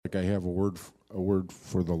I have a word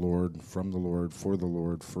for the Lord, from the Lord, for the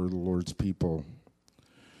Lord, for the Lord's people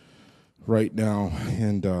right now.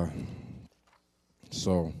 And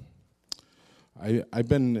so I've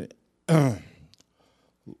been,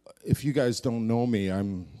 if you guys don't know me,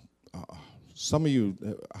 I'm, some of you,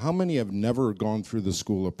 how many have never gone through the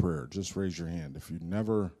school of prayer? Just raise your hand. If you've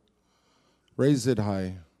never, raise it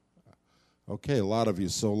high. Okay, a lot of you.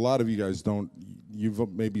 So a lot of you guys don't, you've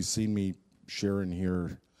maybe seen me sharing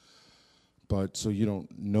here, but so you don't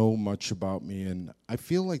know much about me. And I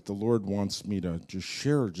feel like the Lord wants me to just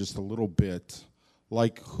share just a little bit.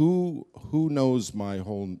 Like who knows my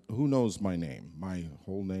name? My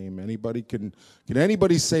whole name? Anybody can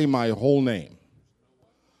anybody say my whole name?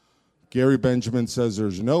 Gary Benjamin says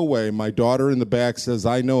there's no way. My daughter in the back says,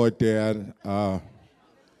 I know it, Dad.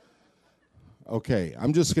 Okay,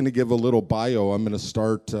 I'm just going to give a little bio. I'm going to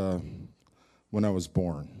start when I was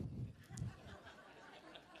born.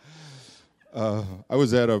 I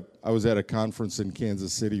was at a conference in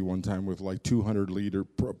Kansas City one time with like 200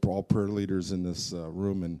 all prayer leaders in this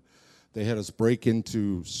room, and they had us break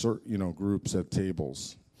into groups at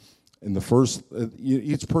tables. And the first,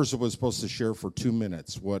 each person was supposed to share for 2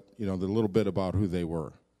 minutes the little bit about who they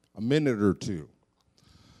were, a minute or two.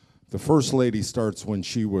 The first lady starts when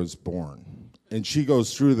she was born, and she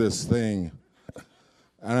goes through this thing.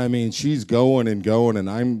 And I mean, she's going, and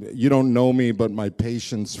you don't know me, but my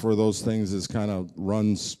patience for those things is kind of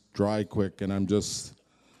runs dry quick, and I'm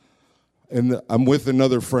with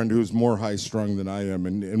another friend who's more high-strung than I am,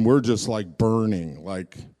 and we're just like burning,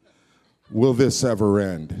 like, will this ever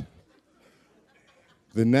end?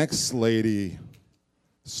 The next lady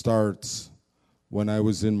starts when I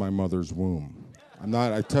was in my mother's womb.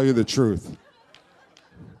 I tell you the truth.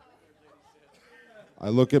 I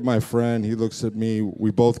look at my friend, he looks at me,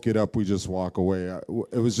 we both get up, we just walk away.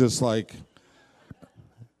 It was just like,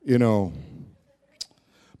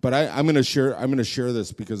 but I'm going to share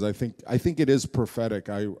this because I think it is prophetic.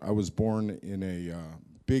 I was born in a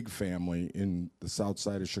big family in the south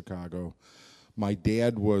side of Chicago. My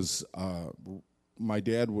dad was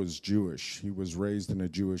Jewish. He was raised in a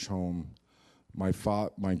Jewish home. My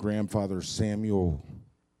grandfather, Samuel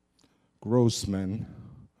Grossman,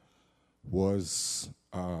 was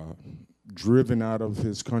driven out of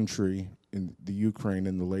his country in the Ukraine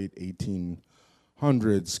in the late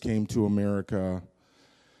 1800s, came to America,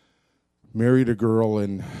 married a girl,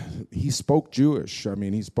 and he spoke Jewish. I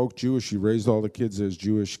mean, he spoke Jewish. He raised all the kids as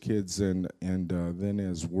Jewish kids, and then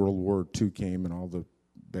as World War II came and all the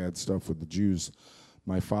bad stuff with the Jews,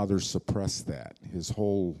 my father suppressed that.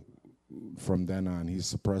 From then on, he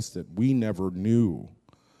suppressed it. We never knew,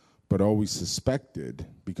 but always suspected,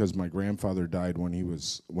 because my grandfather died when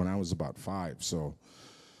I was about 5. So,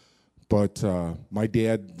 but my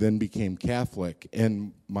dad then became Catholic,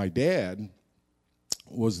 and my dad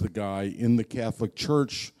was the guy in the Catholic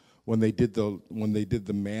Church when they did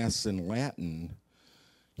the Mass in Latin.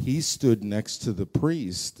 He stood next to the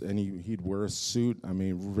priest, and he'd wear a suit. I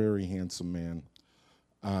mean, very handsome man,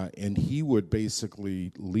 and he would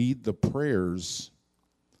basically lead the prayers.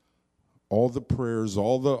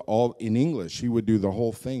 All in English. He would do the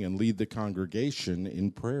whole thing and lead the congregation in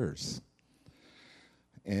prayers.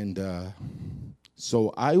 And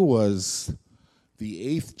so I was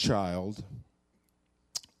the 8th child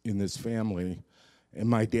in this family, and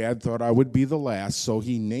my dad thought I would be the last, so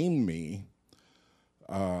he named me.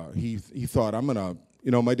 He thought I'm going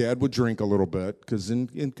to, my dad would drink a little bit, because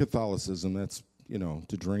in Catholicism, that's,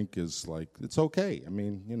 to drink is like, it's okay. I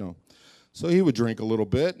mean, so he would drink a little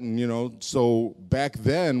bit, and, so back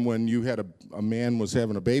then when you had a man was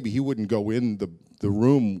having a baby, he wouldn't go in the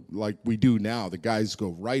room like we do now. The guys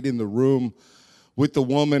go right in the room with the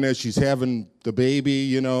woman as she's having the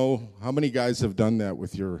baby, How many guys have done that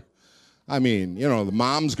with the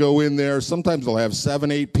moms go in there. Sometimes they'll have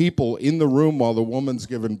 7, 8 people in the room while the woman's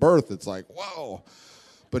giving birth. It's like, whoa.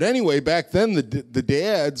 But anyway, back then the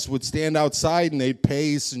dads would stand outside and they'd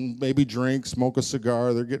pace and maybe drink, smoke a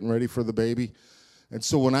cigar. They're getting ready for the baby. And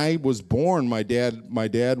so when I was born, my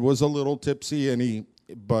dad was a little tipsy,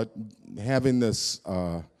 but having this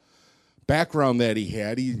background that he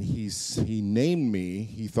had, he named me.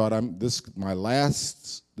 He thought this is my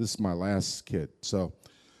last kid. So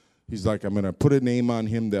he's like, I'm going to put a name on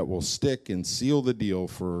him that will stick and seal the deal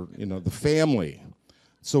for the family.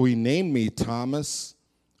 So he named me Thomas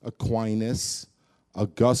Aquinas,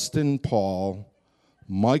 Augustine Paul,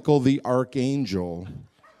 Michael the Archangel,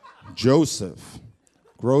 Joseph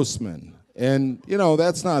Grossman. And,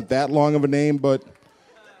 that's not that long of a name, but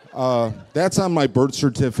that's on my birth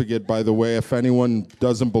certificate, by the way. If anyone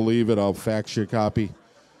doesn't believe it, I'll fax you a copy.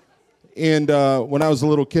 And when I was a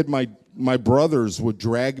little kid, my brothers would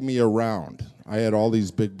drag me around. I had all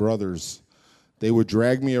these big brothers. They would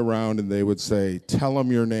drag me around and they would say, "Tell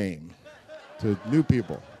them your name," to new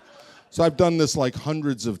people. So I've done this like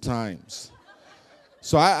hundreds of times.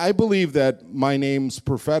 So I believe that my name's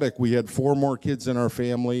prophetic. We had 4 more kids in our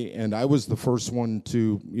family, and I was the first one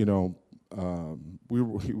to, we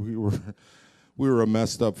were a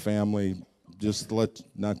messed up family. Just to let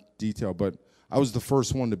not detail, but I was the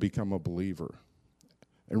first one to become a believer.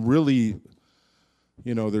 And really,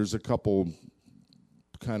 there's a couple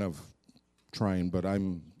kind of trying, but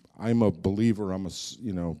I'm a believer.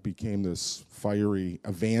 Became this fiery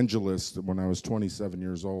evangelist when I was 27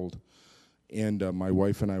 years old. And my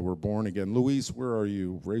wife and I were born again. Louise, where are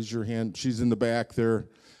you? Raise your hand. She's in the back there.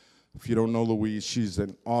 If you don't know Louise, she's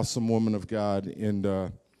an awesome woman of God.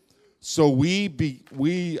 And so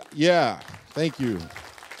yeah, thank you.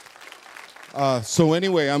 So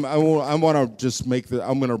anyway, I want to just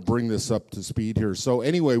I'm going to bring this up to speed here. So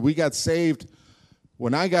anyway, we got saved.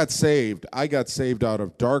 When I got saved out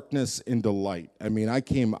of darkness into light. I mean, I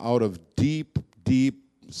came out of deep, deep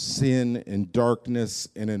sin and darkness,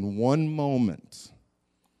 and in one moment,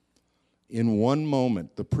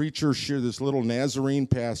 the preacher shared, this little Nazarene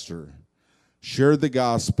pastor shared the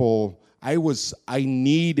gospel. I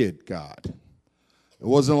needed God. It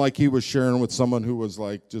wasn't like he was sharing with someone who was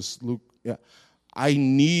like just Luke. Yeah, I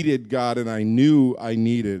needed God, and I knew I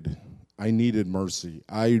needed mercy.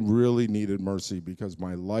 I really needed mercy because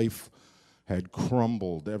my life had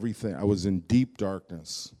crumbled. Everything. I was in deep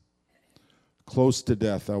darkness. Close to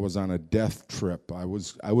death. I was on a death trip. I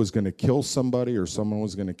was going to kill somebody, or someone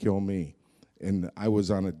was going to kill me, and I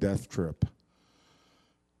was on a death trip.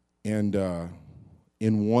 And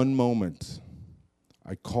in one moment,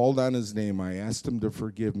 I called on his name. I asked him to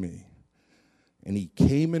forgive me, and he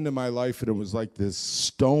came into my life, and it was like this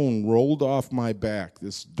stone rolled off my back,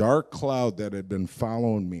 this dark cloud that had been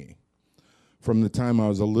following me from the time I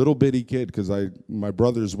was a little bitty kid, because my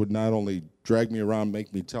brothers would not only drag me around,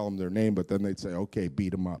 make me tell them their name, but then they'd say, "Okay,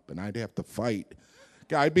 beat them up," and I'd have to fight.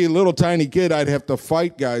 I'd be a little tiny kid. I'd have to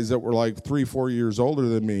fight guys that were like 3-4 years older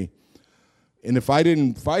than me. And if I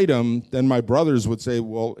didn't fight them, then my brothers would say,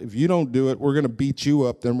 "Well, if you don't do it, we're going to beat you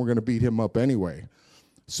up, then we're going to beat him up anyway."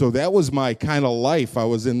 So that was my kind of life. I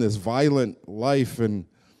was in this violent life, and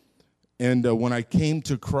when I came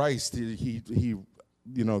to Christ, he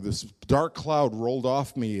this dark cloud rolled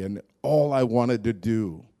off me, and all I wanted to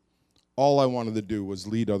do was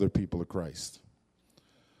lead other people to Christ.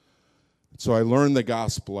 So I learned the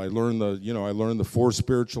gospel. I learned the 4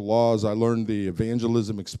 spiritual laws. I learned the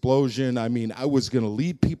evangelism explosion. I mean, I was going to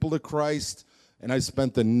lead people to Christ, and I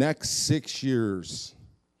spent the next 6 years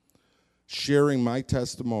sharing my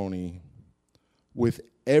testimony with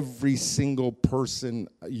every single person.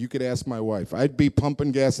 You could ask my wife. I'd be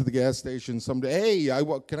pumping gas at the gas station someday. "Hey,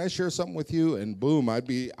 can I share something with you?" And boom, I'd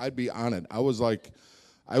be on it. I was like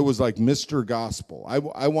Mr. Gospel. I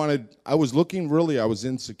was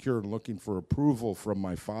insecure and looking for approval from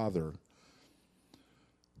my father.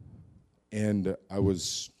 And I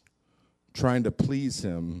was trying to please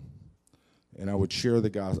him. And I would share the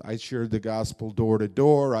gospel. I shared the gospel door to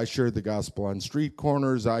door. I shared the gospel on street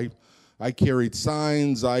corners. I carried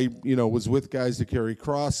signs. I was with guys that carry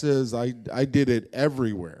crosses. I did it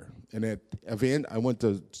everywhere. And I went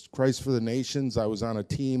to Christ for the Nations. I was on a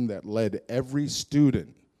team that led every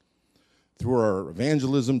student through our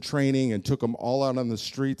evangelism training and took them all out on the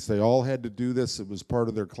streets. They all had to do this. It was part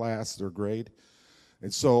of their class, their grade.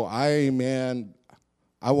 And so I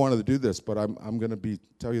wanted to do this, but I'm going to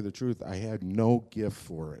tell you the truth. I had no gift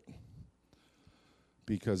for it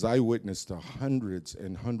because I witnessed to hundreds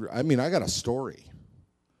and hundreds. I mean, I got a story.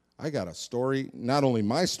 Not only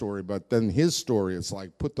my story, but then his story. It's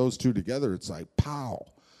like, put those two together, it's like, pow.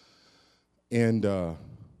 And, I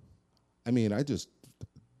just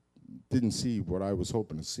didn't see what I was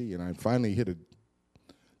hoping to see, and I finally hit a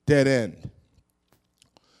dead end.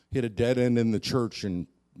 In the church, and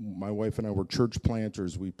my wife and I were church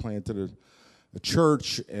planters. We planted a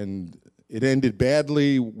church, and it ended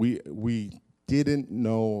badly. We didn't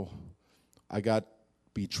know. I got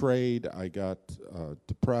betrayed. I got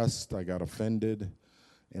depressed. I got offended,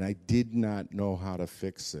 and I did not know how to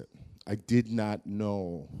fix it. I did not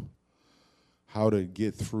know how to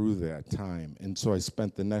get through that time. And so I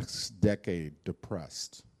spent the next decade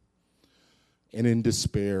depressed and in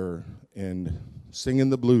despair and singing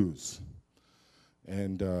the blues.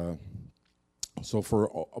 And so for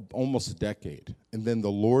almost a decade. And then the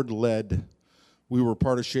Lord led. We were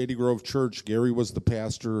part of Shady Grove Church. Gary was the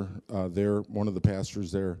pastor there, one of the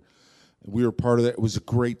pastors there. We were part of that. It was a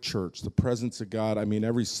great church. The presence of God. I mean,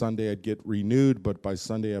 every Sunday I'd get renewed, but by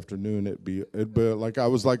Sunday afternoon it'd be like I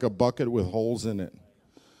was like a bucket with holes in it.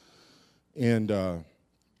 And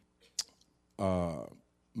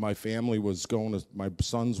my family was my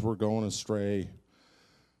sons were going astray.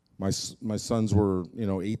 My sons were,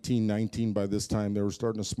 18, 19 by this time. They were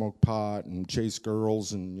starting to smoke pot and chase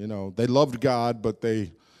girls, and, they loved God, but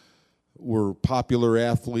they were popular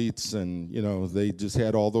athletes, and, they just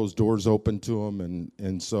had all those doors open to them,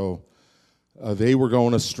 and so they were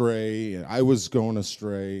going astray, and I was going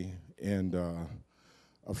astray, and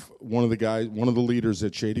one of the leaders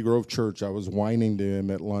at Shady Grove Church, I was whining to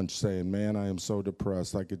him at lunch saying, man, I am so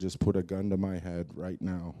depressed, I could just put a gun to my head right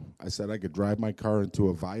now. I said I could drive my car into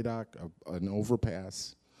a viaduct, an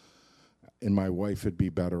overpass, and my wife would be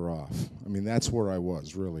better off. I mean, that's where I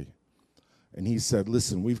was, really. And he said,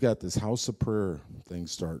 listen, we've got this house of prayer thing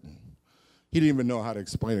starting. He didn't even know how to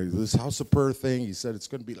explain it. This house of prayer thing, he said it's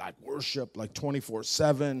going to be like worship, like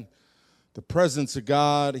 24/7. The presence of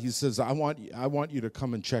God. He says, I want you to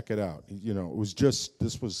come and check it out. It was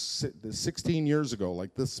this was 16 years ago,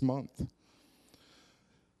 like this month.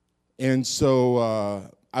 And so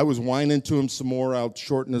I was whining to him some more. I'll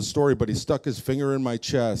shorten the story, but he stuck his finger in my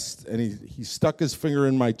chest, and he stuck his finger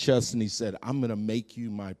in my chest, and he said, I'm going to make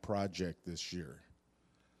you my project this year.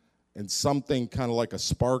 And something kind of like a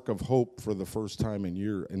spark of hope for the first time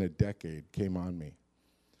in a decade came on me.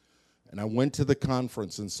 And I went to the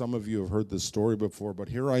conference, and some of you have heard this story before, but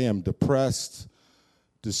here I am, depressed,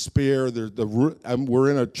 despair.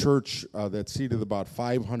 We're in a church that seated about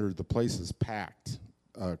 500. The place is packed.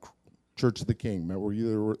 Church of the King. Were you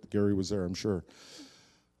there? Gary was there, I'm sure.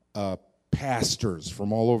 Pastors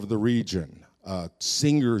from all over the region,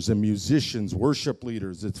 singers and musicians, worship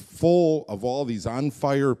leaders. It's full of all these on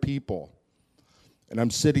fire people. And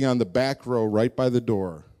I'm sitting on the back row right by the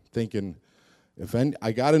door thinking,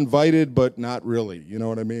 I got invited, but not really. You know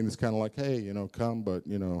what I mean? It's kind of like, hey, come, but,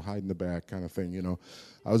 hide in the back kind of thing,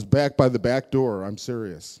 I was back by the back door. I'm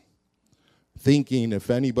serious. Thinking if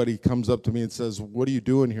anybody comes up to me and says, what are you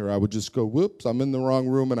doing here? I would just go, whoops, I'm in the wrong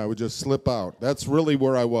room, and I would just slip out. That's really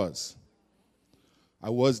where I was. I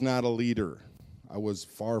was not a leader. I was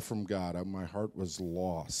far from God. My heart was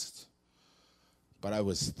lost. But I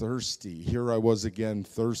was thirsty. Here I was again,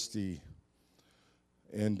 thirsty.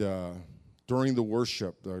 And during the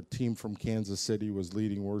worship, the team from Kansas City was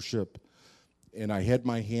leading worship, and I had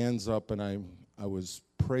my hands up, and I was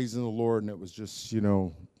praising the Lord, and it was just,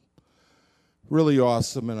 really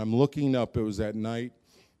awesome. And I'm looking up. It was at night,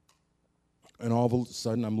 and all of a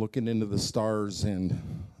sudden I'm looking into the stars, and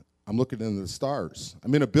I'm looking into the stars.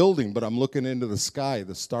 I'm in a building, but I'm looking into the sky,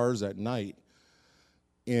 the stars at night,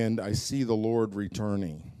 and I see the Lord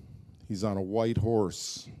returning. He's on a white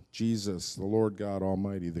horse. Jesus, the Lord God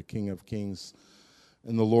Almighty, the King of Kings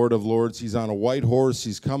and the Lord of Lords. He's on a white horse.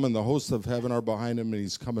 He's coming. The hosts of heaven are behind him, and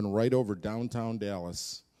he's coming right over downtown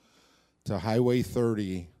Dallas to Highway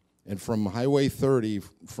 30. And from Highway 30,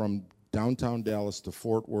 from downtown Dallas to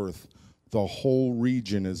Fort Worth, the whole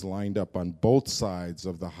region is lined up on both sides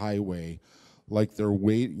of the highway like they're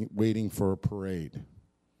waiting for a parade.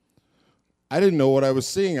 I didn't know what I was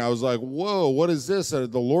seeing. I was like, whoa, what is this? The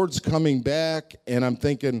Lord's coming back, and I'm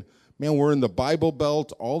thinking, man, we're in the Bible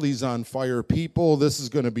Belt, all these on fire people.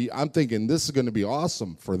 I'm thinking this is going to be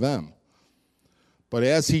awesome for them. But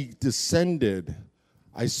as he descended,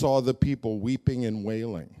 I saw the people weeping and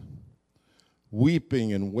wailing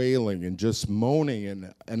and just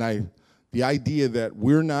moaning. And the idea that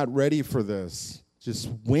we're not ready for this just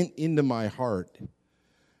went into my heart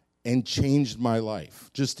and changed my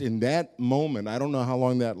life. Just in that moment, I don't know how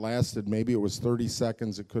long that lasted. Maybe it was 30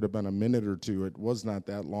 seconds. It could have been a minute or two. It was not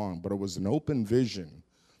that long, but it was an open vision.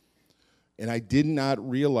 And I did not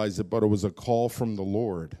realize it, but it was a call from the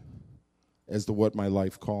Lord as to what my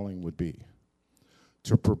life calling would be.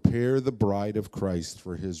 To prepare the bride of Christ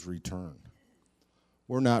for his return.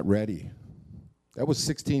 We're not ready. That was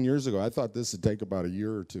 16 years ago. I thought this would take about a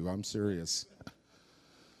year or two. I'm serious.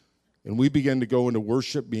 And we began to go into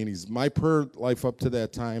worship meetings. My prayer life up to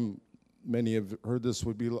that time, many have heard this,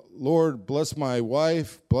 would be, Lord, bless my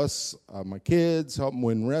wife, bless my kids, help them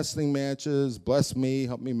win wrestling matches, bless me,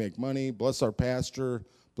 help me make money, bless our pastor,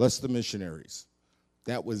 bless the missionaries.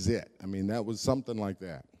 That was it. I mean, that was something like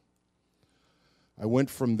that. I went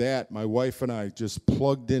from that, my wife and I just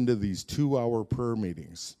plugged into these 2-hour prayer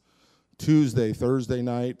meetings. Tuesday, Thursday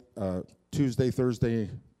night,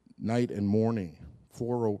 and morning.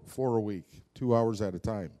 4 a week, 2 hours at a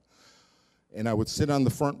time. And I would sit on the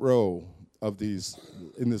front row of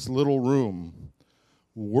in this little room,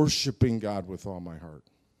 worshiping God with all my heart.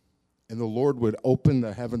 and the Lord would open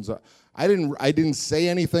the heavens up. I didn't say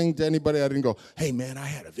anything to anybody. I didn't go, hey, man, I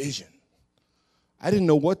had a vision. I didn't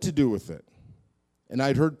know what to do with it. And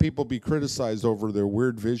I'd heard people be criticized over their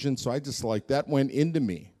weird vision, so I just that went into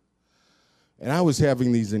me. And I was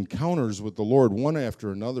having these encounters with the Lord, one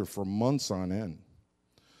after another, for months on end.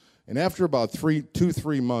 And after about 3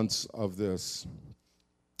 months of this,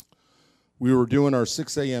 we were doing our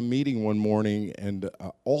 6 a.m. meeting one morning, and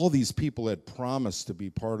all these people had promised to be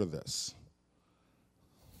part of this.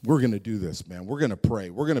 We're going to do this, man. We're going to pray.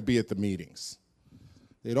 We're going to be at the meetings.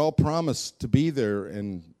 They'd all promised to be there,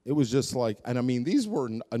 and it was just and I mean, these were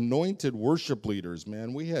anointed worship leaders,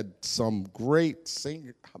 man. We had some great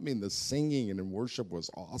singing. I mean, the singing and worship was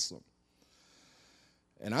awesome.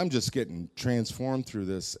 And I'm just getting transformed through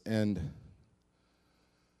this, and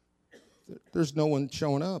there's no one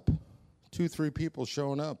showing up. 2-3 people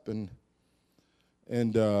showing up, and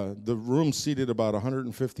the room seated about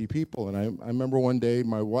 150 people. And I remember one day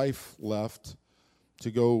my wife left to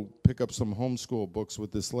go pick up some homeschool books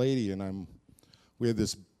with this lady, and we had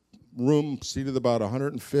this room seated about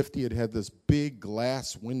 150. It had this big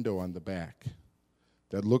glass window on the back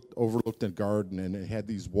that overlooked a garden, and it had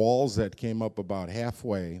these walls that came up about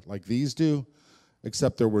halfway, like these do,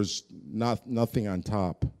 except there was nothing on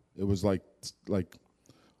top. It was like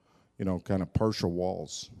kind of partial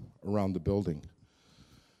walls around the building.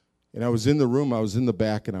 And I was in the room, I was in the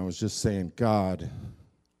back, and I was just saying, God,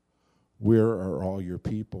 where are all your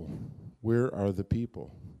people? Where are the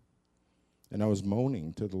people? And I was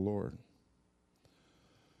moaning to the Lord.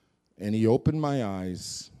 And he opened my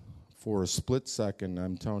eyes for a split second.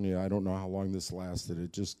 I'm telling you, I don't know how long this lasted.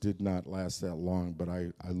 It just did not last that long. But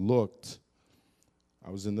I looked. I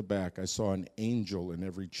was in the back. I saw an angel in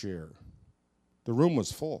every chair. The room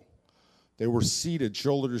was full. They were seated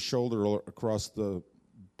shoulder to shoulder across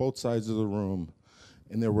both sides of the room,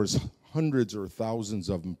 and there was hundreds or thousands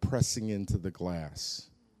of them pressing into the glass.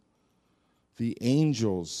 The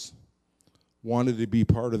angels wanted to be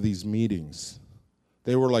part of these meetings.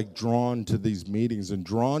 They were drawn to these meetings and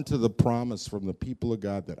drawn to the promise from the people of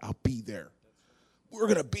God that I'll be there. We're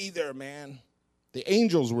going to be there, man. The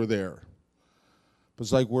angels were there.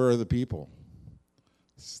 But it's where are the people?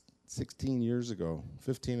 16 years ago,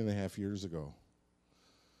 15 and a half years ago.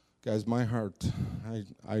 Guys, my heart,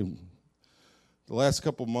 the last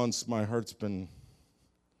couple months, my heart's been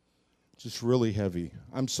just really heavy.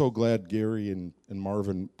 I'm so glad Gary and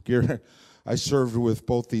Marvin, I served with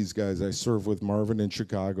both these guys. I served with Marvin in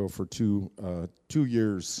Chicago for 2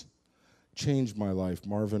 years. Changed my life.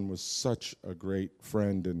 Marvin was such a great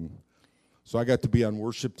friend, and so I got to be on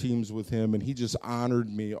worship teams with him, and he just honored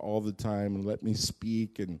me all the time and let me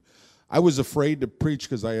speak. And I was afraid to preach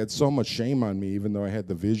because I had so much shame on me, even though I had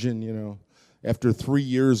the vision, After 3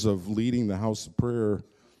 years of leading the house of prayer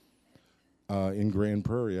in Grand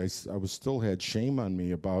Prairie, I still had shame on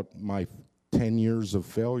me about my 10 years of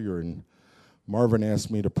failure. And Marvin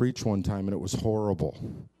asked me to preach one time, and it was horrible.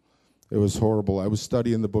 It was horrible. I was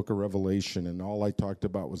studying the book of Revelation, and all I talked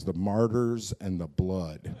about was the martyrs and the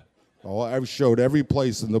blood. I showed every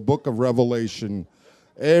place in the book of Revelation,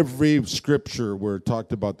 every scripture where it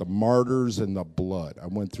talked about the martyrs and the blood. I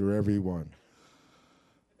went through every one.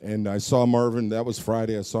 And I saw Marvin, that was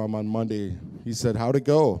Friday. I saw him on Monday. He said, how'd it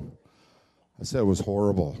go? I said, it was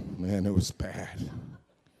horrible. Man, it was bad.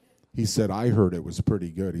 He said, I heard it was pretty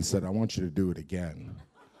good. He said, I want you to do it again.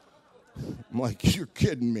 I'm like, you're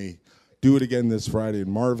kidding me. Do it again this Friday.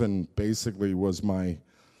 And Marvin basically was my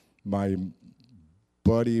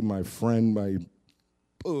buddy, my friend,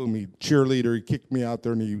 he cheerleader. He kicked me out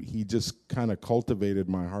there, and he just kind of cultivated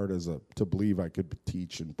my heart to believe I could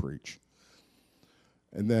teach and preach.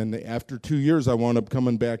 And then after 2 years, I wound up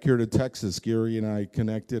coming back here to Texas. Gary and I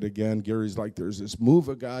connected again. Gary's like, there's this move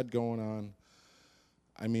of God going on.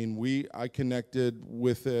 I mean, I connected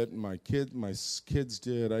with it. My kids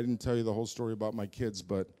did. I didn't tell you the whole story about my kids,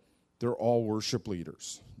 but they're all worship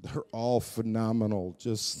leaders. They're all phenomenal.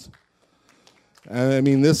 I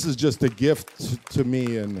mean, this is just a gift to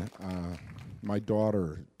me, and my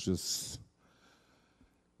daughter is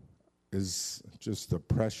just a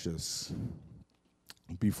precious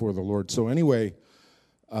before the Lord. So anyway,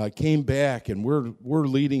 came back, and we're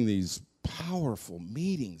leading these powerful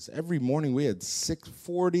meetings. Every morning we had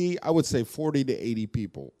 40 to 80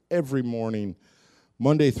 people every morning,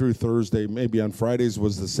 Monday through Thursday. Maybe on Fridays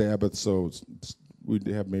was the Sabbath, so we'd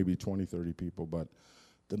have maybe 20, 30 people, but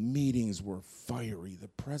the meetings were fiery. The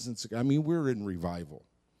presence, we were in revival.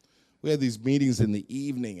 We had these meetings in the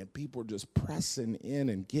evening, and people were just pressing in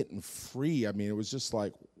and getting free. I mean, it was just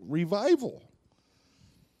like revival.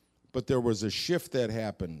 But there was a shift that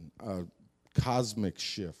happened. cosmic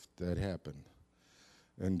shift that happened.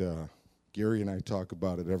 And Gary and I talk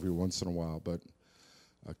about it every once in a while, but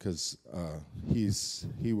because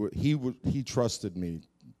he trusted me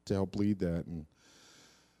to help lead that, and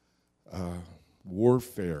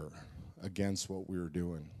warfare against what we were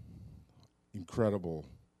doing. Incredible,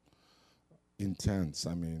 intense.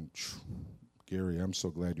 I mean, Gary, I'm so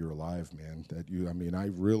glad you're alive, man. I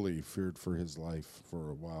really feared for his life for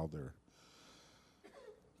a while there,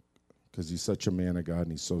 because he's such a man of God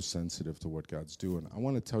and he's so sensitive to what God's doing. I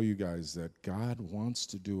want to tell you guys that God wants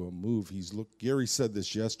to do a move. Gary said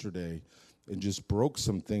this yesterday and just broke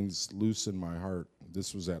some things loose in my heart.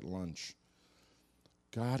 This was at lunch.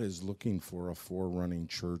 God is looking for a forerunning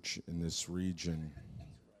church in this region.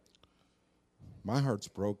 My heart's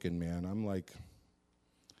broken, man. I'm like,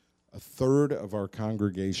 a third of our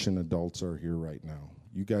congregation adults are here right now.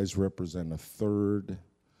 You guys represent a third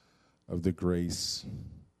of the Grace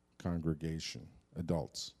congregation,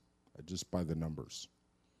 adults, just by the numbers.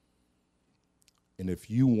 And if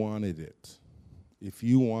you wanted it,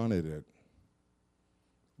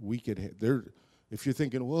 we could if you're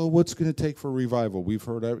thinking, well, what's going to take for revival? We've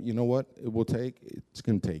heard, you know what it's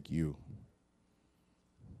going to take you.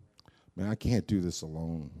 Man, I can't do this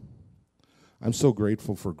alone. I'm so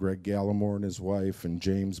grateful for Greg Gallimore and his wife, and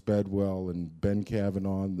James Bedwell, and Ben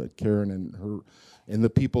Kavanaugh, Karen and her, and the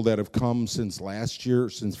people that have come since last year,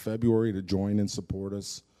 since February, to join and support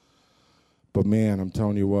us. But man, I'm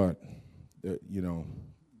telling you what,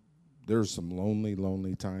 there's some lonely,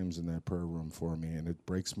 lonely times in that prayer room for me, and it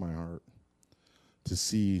breaks my heart to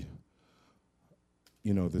see,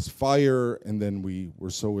 this fire, and then we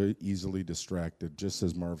were so easily distracted. Just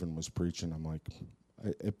as Marvin was preaching, I'm like,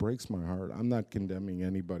 it breaks my heart. I'm not condemning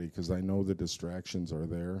anybody, because I know the distractions are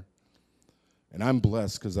there, and I'm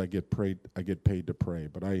blessed because I get paid to pray.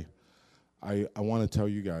 But I want to tell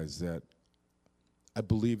you guys that I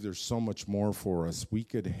believe there's so much more for us. We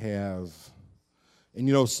could have,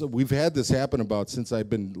 and so we've had this happen since I've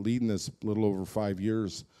been leading this a little over 5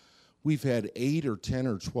 years. We've had 8 or 10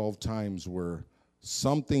 or 12 times where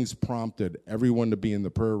something's prompted everyone to be in the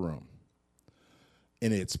prayer room,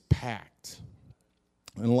 and it's packed.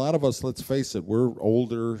 And a lot of us, let's face it, we're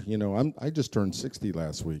older. I just turned 60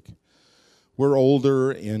 last week. We're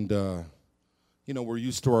older, and we're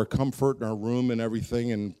used to our comfort in our room and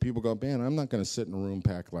everything. And people go, man, I'm not going to sit in a room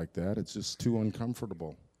packed like that. It's just too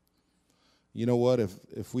uncomfortable. You know what?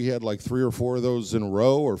 If we had like 3 or 4 of those in a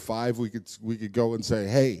row, or 5, we could go and say,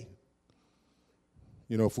 hey,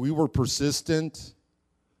 if we were persistent,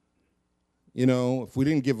 if we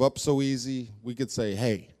didn't give up so easy, we could say,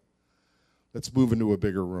 hey, let's move into a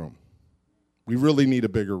bigger room. We really need a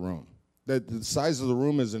bigger room. That the size of the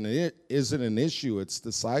room isn't an issue. It's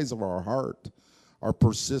the size of our heart, our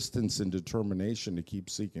persistence and determination to keep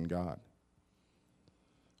seeking God.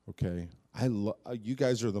 Okay? You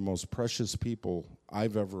guys are the most precious people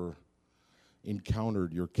I've ever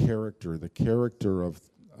encountered. Your character, the character of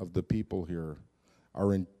the people here,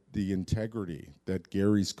 are in the integrity that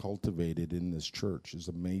Gary's cultivated in this church is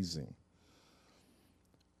amazing.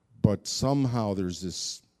 But somehow there's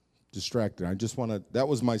this distracted. That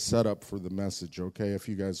was my setup for the message, okay? If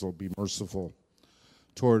you guys will be merciful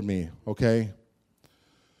toward me, okay?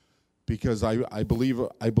 Because I believe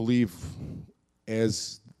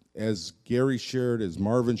as Gary shared, as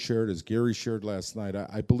Marvin shared, as Gary shared last night,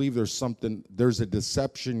 I believe there's a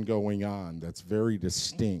deception going on that's very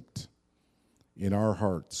distinct in our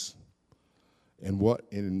hearts. And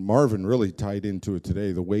Marvin really tied into it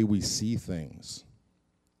today, the way we see things.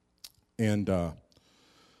 And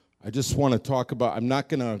I just want to talk about, I'm not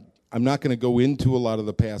going to go into a lot of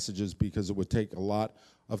the passages because it would take a lot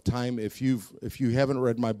of time. If you haven't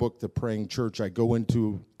read my book, The Praying Church, I go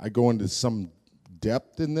into some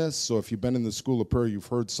depth in this. So if you've been in the School of Prayer, you've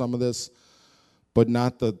heard some of this, but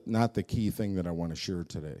not the key thing that I want to share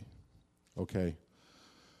today. Okay?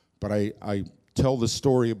 But I tell the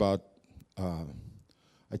story about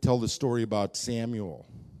Samuel,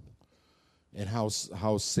 and how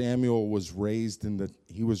Samuel was raised in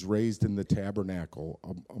the tabernacle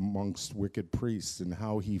amongst wicked priests, and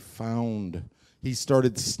how he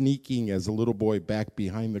started sneaking as a little boy back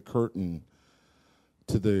behind the curtain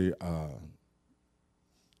to the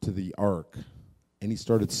ark, and he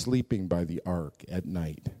started sleeping by the ark at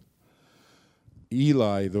night.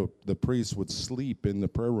 Eli, the priest, would sleep in the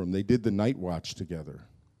prayer room. They did the night watch together.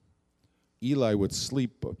 Eli would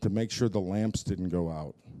sleep to make sure the lamps didn't go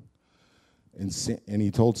out. And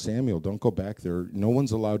he told Samuel, don't go back there. No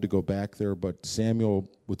one's allowed to go back there, but Samuel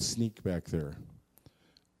would sneak back there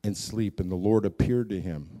and sleep. And the Lord appeared to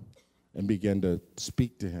him and began to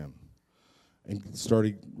speak to him. and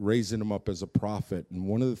started raising him up as a prophet. And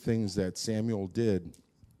one of the things that Samuel did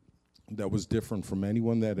that was different from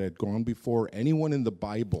anyone that had gone before, anyone in the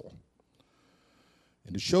Bible,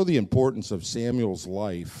 and to show the importance of Samuel's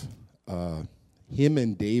life, him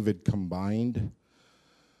and David combined,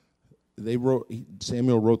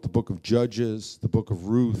 Samuel wrote the book of Judges, the book of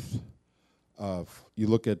Ruth. You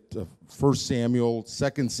look at 1 Samuel,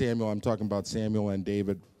 2 Samuel, I'm talking about Samuel and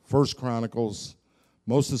David, 1 Chronicles,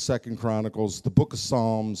 most of 2 Chronicles, the book of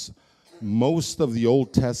Psalms, most of the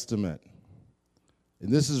Old Testament.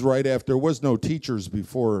 And this is right after, there was no teachers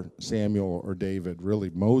before Samuel or David, really,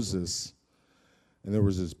 Moses. And there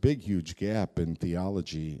was this big, huge gap in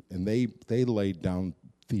theology, and they laid down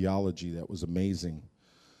theology that was amazing.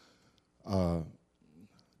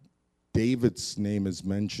 David's name is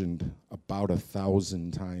mentioned about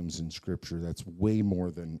 1,000 times in Scripture. That's way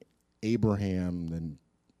more than Abraham, than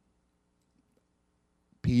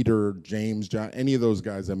Peter, James, John, any of those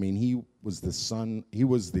guys. I mean, he was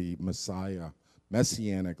the Messiah,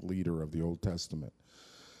 messianic leader of the Old Testament.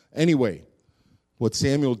 Anyway, what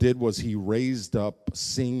Samuel did was he raised up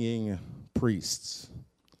singing priests.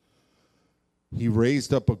 He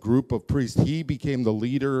raised up a group of priests. He became the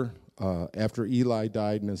leader after Eli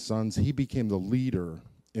died and his sons. He became the leader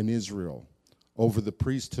in Israel over the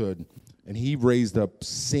priesthood, and he raised up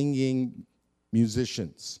singing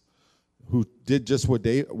musicians who did just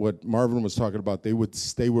what Marvin was talking about. They would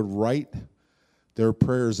write their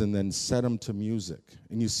prayers and then set them to music.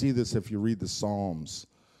 And you see this if you read the Psalms,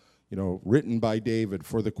 written by David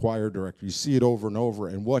for the choir director. You see it over and over.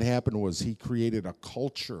 And what happened was he created a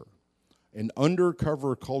culture, an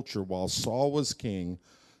undercover culture. While Saul was king,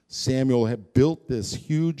 Samuel had built this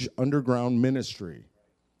huge underground ministry.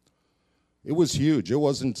 It was huge. It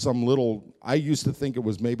wasn't some little, I used to think it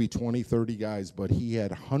was maybe 20, 30 guys, but he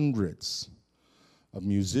had hundreds of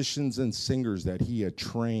musicians and singers that he had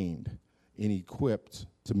trained and equipped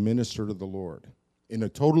to minister to the Lord in a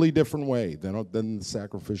totally different way than the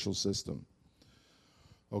sacrificial system.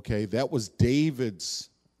 Okay, that was David's,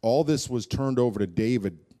 all this was turned over to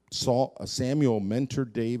David. Samuel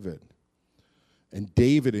mentored David. And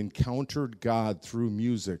David encountered God through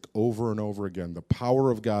music over and over again. The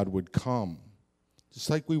power of God would come. Just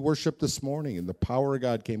like we worshiped this morning, and the power of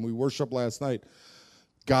God came. We worshiped last night.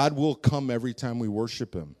 God will come every time we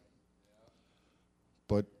worship him.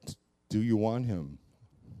 But do you want him?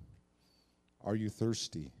 Are you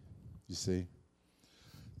thirsty? You see?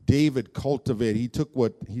 David cultivated. He took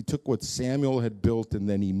what Samuel had built, and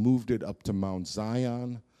then he moved it up to Mount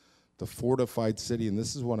Zion, the fortified city. And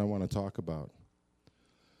this is what I want to talk about.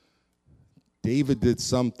 David did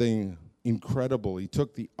something incredible. He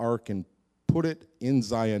took the ark and put it in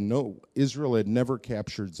Zion. No, Israel had never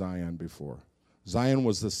captured Zion before. Zion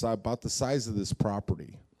was about the size of this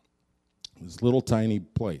property, this little tiny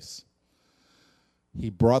place.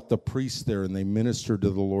 He brought the priests there, and they ministered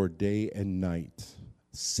to the Lord day and night,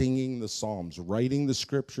 singing the psalms, writing the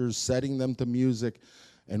scriptures, setting them to music,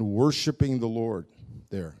 and worshiping the Lord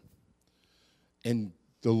there. And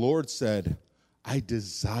the Lord said, I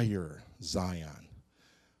desire Zion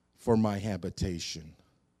for my habitation.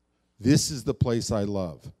 This is the place I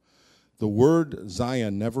love. The word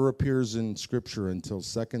Zion never appears in Scripture until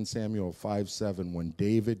 2 Samuel 5:7 when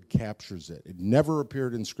David captures it. It never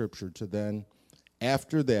appeared in Scripture to then.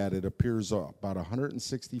 After that, it appears about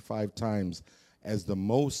 165 times as the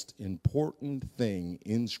most important thing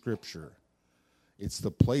in Scripture. It's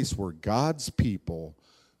the place where God's people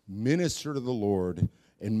minister to the Lord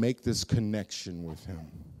and make this connection with him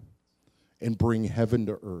and bring heaven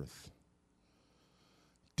to earth.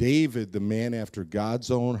 David, the man after God's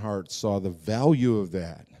own heart, saw the value of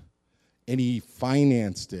that, and he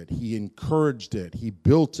financed it. He encouraged it. He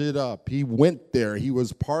built it up. He went there. He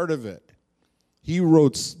was part of it. He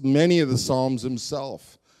wrote many of the Psalms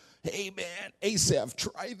himself. Hey, man, Asaph,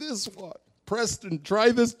 try this one. Preston, try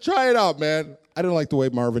this. Try it out, man. I didn't like the way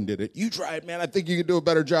Marvin did it. You try it, man. I think you can do a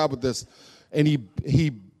better job with this. And he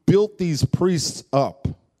built these priests up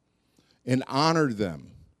and honored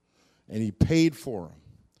them, and he paid for them.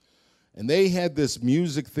 And they had this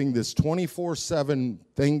music thing, this 24/7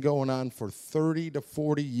 thing going on for 30 to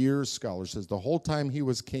 40 years, scholar says, the whole time he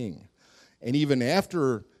was king. And even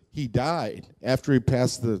after he died, after he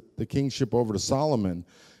passed the kingship over to Solomon,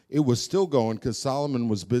 it was still going because Solomon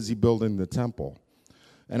was busy building the temple.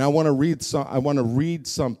 And I want to read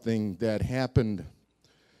something that happened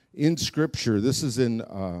in Scripture. This is in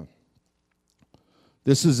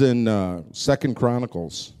 2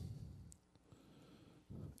 Chronicles.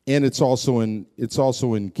 And it's also in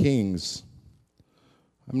Kings.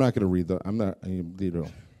 I'm not going to read that. Let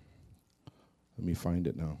me find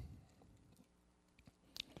it now.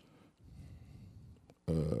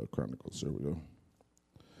 Chronicles, there we go.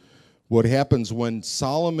 What happens when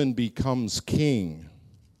Solomon becomes king?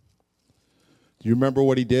 Do you remember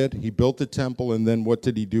what he did? He built the temple, and then what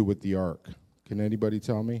did he do with the ark? Can anybody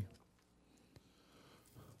tell me?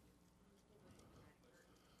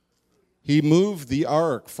 He moved the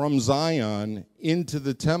ark from Zion into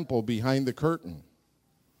the temple behind the curtain.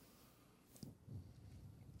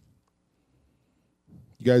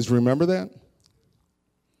 You guys remember that?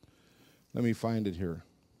 Let me find it here.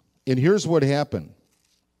 And here's what happened.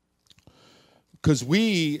 Because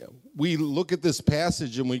we look at this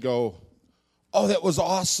passage and we go, oh, that was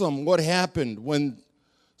awesome. What happened when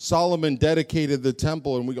Solomon dedicated the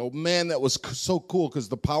temple? And we go, man, that was so cool because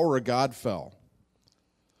the power of God fell.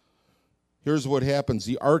 Here's what happens.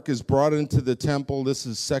 The ark is brought into the temple. This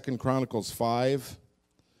is 2 Chronicles 5.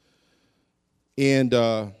 And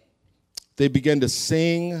they begin to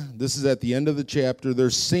sing. This is at the end of the chapter. They're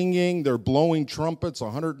singing. They're blowing trumpets,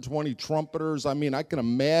 120 trumpeters. I mean, I can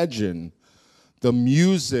imagine the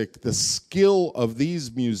music, the skill of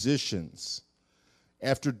these musicians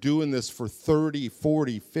after doing this for 30,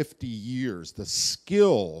 40, 50 years. The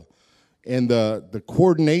skill and the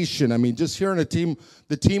coordination. I mean, just hearing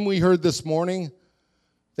the team we heard this morning,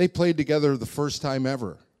 they played together the first time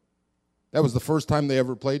ever. That was the first time they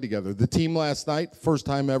ever played together. The team last night, first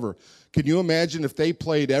time ever. Can you imagine if they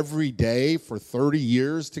played every day for 30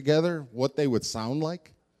 years together, what they would sound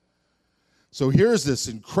like? So here's this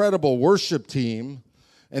incredible worship team,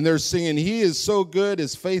 and they're singing, He is so good,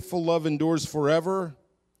 His faithful love endures forever.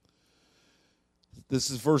 This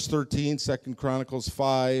is verse 13, 2 Chronicles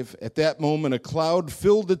 5. At that moment, a cloud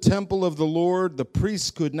filled the temple of the Lord. The priests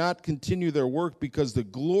could not continue their work because the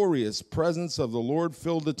glorious presence of the Lord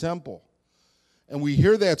filled the temple. And we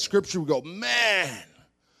hear that scripture, we go, man,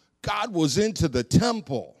 God was into the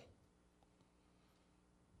temple.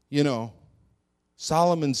 You know,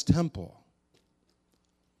 Solomon's temple.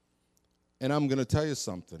 And I'm going to tell you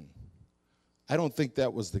something. I don't think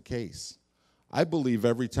that was the case. I believe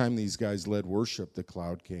every time these guys led worship, the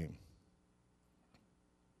cloud came.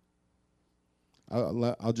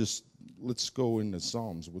 Let's go into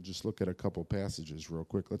Psalms. We'll just look at a couple passages real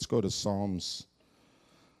quick. Let's go to Psalms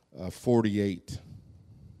 48.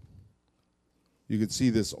 You could see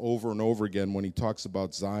this over and over again when he talks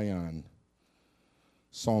about Zion.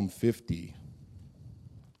 Psalm 50.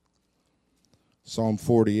 Psalm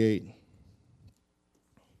 48.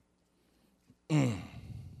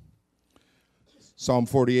 Psalm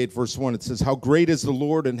 48, verse 1, it says, how great is the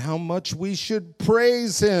Lord and how much we should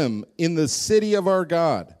praise him in the city of our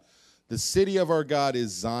God. The city of our God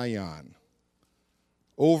is Zion.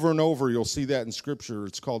 Over and over, you'll see that in Scripture.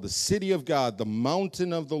 It's called the city of God, the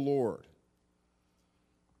mountain of the Lord,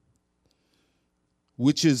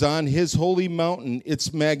 which is on his holy mountain.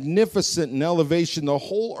 It's magnificent in elevation. The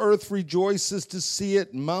whole earth rejoices to see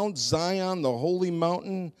it. Mount Zion, the holy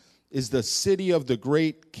mountain, is the city of the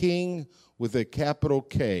great king with a capital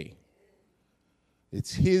K.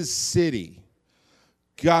 It's his city.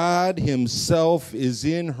 God himself is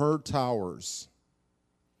in her towers.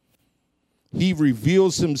 He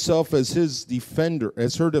reveals himself as his defender,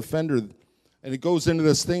 as her defender. And it goes into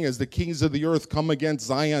this thing, as the kings of the earth come against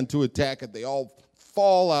Zion to attack it, they all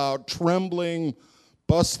fall out, trembling,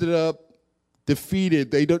 busted up, defeated.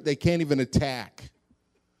 They can't even attack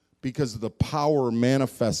because of the power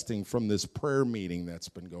manifesting from this prayer meeting that's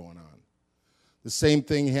been going on. The same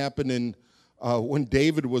thing happened when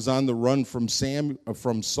David was on the run from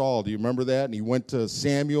Saul. Do you remember that? And he went to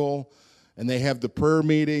Samuel, and they have the prayer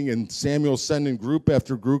meeting, and Samuel's sending group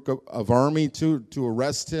after group of army to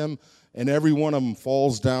arrest him, and every one of them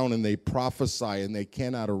falls down, and they prophesy, and they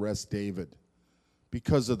cannot arrest David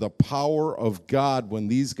because of the power of God when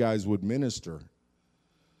these guys would minister.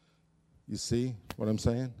 You see what I'm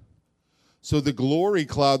saying? So the glory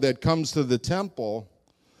cloud that comes to the temple,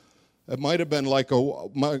 it might have been like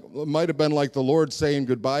the Lord saying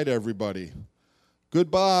goodbye to everybody.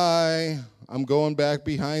 Goodbye. I'm going back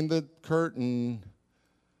behind the curtain,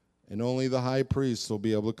 and only the high priest will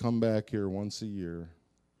be able to come back here once a year.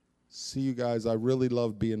 See you guys. I really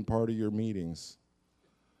love being part of your meetings.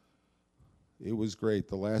 It was great.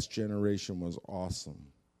 The last generation was awesome.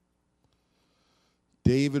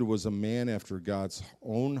 David was a man after God's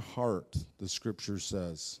own heart, the scripture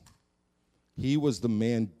says. He was the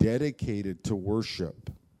man dedicated to worship.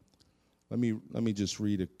 Let me just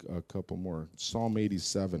read a couple more. Psalm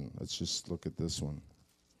 87. Let's just look at this one.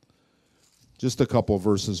 Just a couple of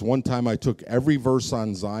verses. One time I took every verse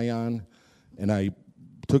on Zion, and I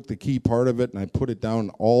took the key part of it, and I put it down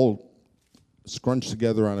all scrunched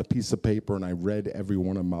together on a piece of paper, and I read every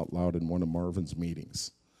one of them out loud in one of Marvin's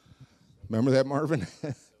meetings. Remember that, Marvin?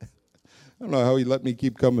 I don't know how he let me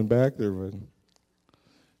keep coming back there, but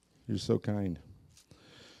you're so kind.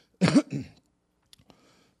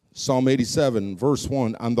 Psalm 87, verse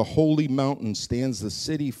 1, on the holy mountain stands the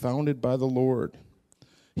city founded by the Lord.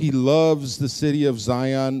 He loves the city of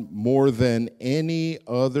Zion more than any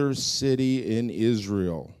other city in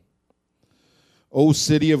Israel. O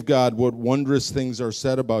city of God, what wondrous things are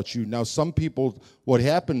said about you. Now, some people, what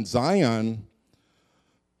happened, Zion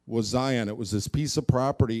was Zion. It was this piece of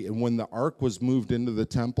property, and when the ark was moved into the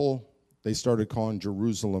temple, they started calling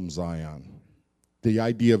Jerusalem Zion. The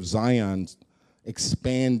idea of Zion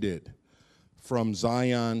expanded from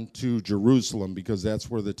Zion to Jerusalem because that's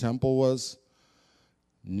where the temple was.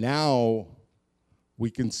 Now we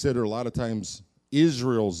consider a lot of times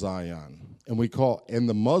Israel Zion, and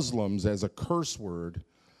the Muslims, as a curse word,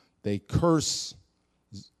 they curse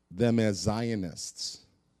them as Zionists.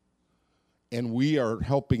 And we are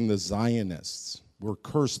helping the Zionists. We're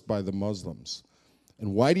cursed by the Muslims.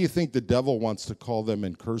 And why do you think the devil wants to call them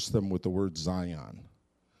and curse them with the word Zion?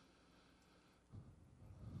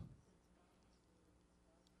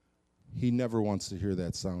 He never wants to hear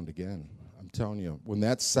that sound again. I'm telling you, when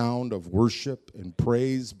that sound of worship and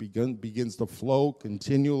praise begins to flow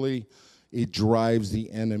continually, it drives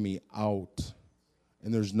the enemy out.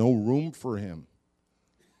 And there's no room for him.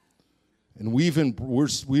 And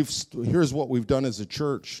here's what we've done as a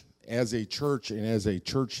church and as a church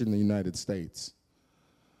in the United States.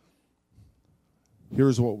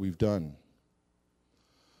 Here's what we've done.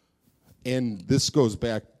 And this goes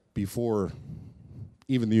back before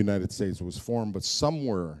even the United States was formed, but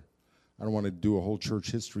somewhere, I don't want to do a whole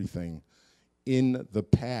church history thing, in the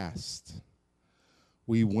past,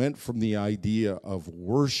 we went from the idea of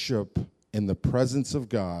worship in the presence of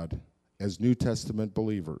God as New Testament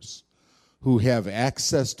believers who have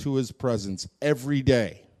access to his presence every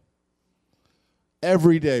day.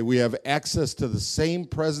 Every day we have access to the same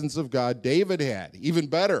presence of God David had, even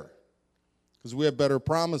better, because we have better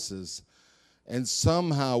promises. And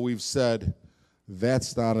somehow we've said,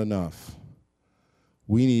 that's not enough.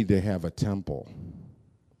 We need to have a temple.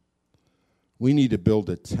 We need to build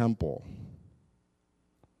a temple.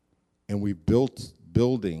 And we built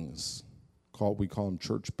buildings, we call them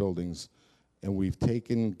church buildings, and we've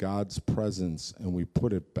taken God's presence and we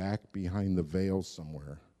put it back behind the veil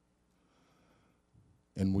somewhere.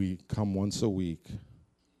 And we come once a week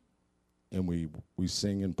and we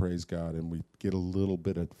sing and praise God and we get a little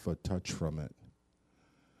bit of a touch from it.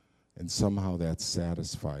 And somehow that's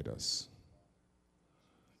satisfied us.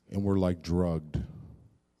 And we're like drugged.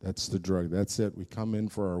 That's the drug. That's it. We come in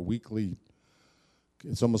for our weekly,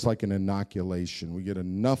 it's almost like an inoculation. We get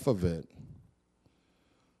enough of it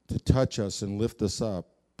to touch us and lift us up,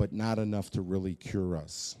 but not enough to really cure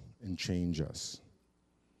us and change us.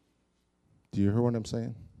 Do you hear what I'm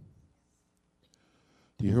saying?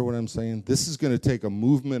 Do you hear what I'm saying? This is going to take a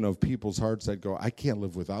movement of people's hearts that go, I can't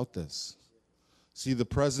live without this. See, the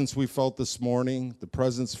presence we felt this morning, the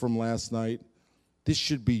presence from last night, this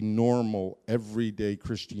should be normal, everyday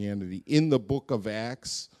Christianity. In the book of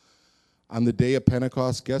Acts, on the day of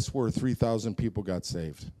Pentecost, guess where 3,000 people got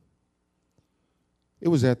saved? It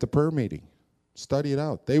was at the prayer meeting. Study it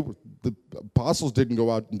out. The apostles didn't go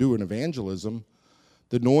out and do an evangelism.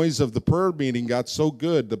 The noise of the prayer meeting got so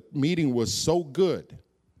good. The meeting was so good.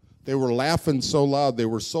 They were laughing so loud. They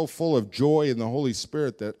were so full of joy in the Holy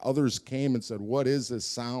Spirit that others came and said, what is this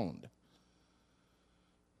sound?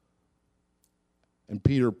 And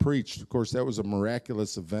Peter preached. Of course, that was a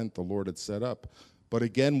miraculous event the Lord had set up. But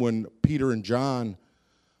again, when Peter and John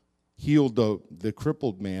healed the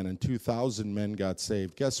crippled man and 2,000 men got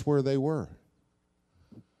saved, guess where they were?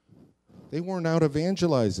 They weren't out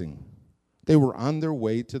evangelizing. They were on their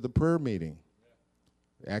way to the prayer meeting.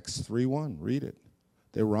 Acts 3:1, read it.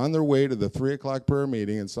 They were on their way to the 3 o'clock prayer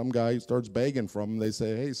meeting, and some guy starts begging from them. They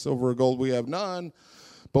say, hey, silver or gold we have none,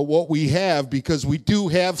 but what we have, because we do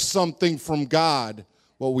have something from God,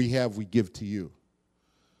 what we have we give to you.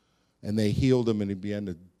 And they healed him, and he began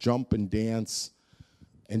to jump and dance,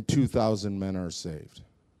 and 2,000 men are saved.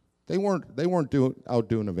 They weren't out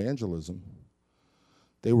doing evangelism.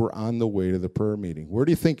 They were on the way to the prayer meeting. Where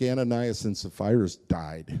do you think Ananias and Sapphira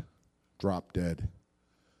died, dropped dead?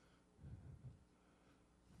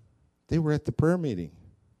 They were at the prayer meeting.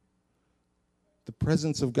 The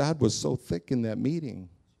presence of God was so thick in that meeting.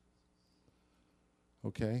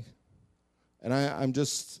 Okay? And I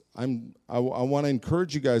want to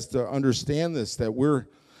encourage you guys to understand this, that we're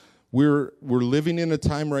living in a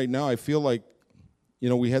time right now. I feel like,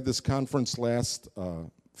 we had this conference last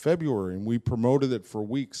February, and we promoted it for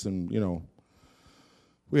weeks, and,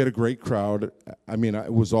 We had a great crowd. I mean,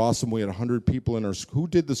 it was awesome. We had 100 people in our school. Who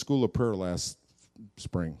did the School of Prayer last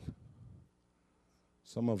spring?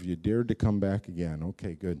 Some of you dared to come back again.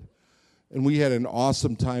 Okay, good. And we had an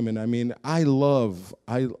awesome time. And I mean,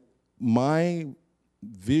 my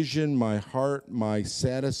vision, my heart, my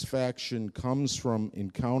satisfaction comes from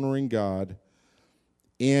encountering God.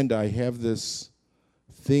 And I have this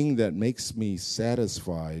thing that makes me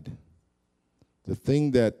satisfied. The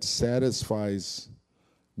thing that satisfies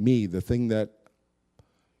me, the thing that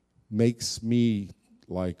makes me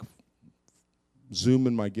like zoom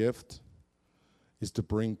in my gift, is to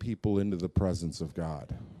bring people into the presence of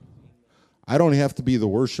God. I don't have to be the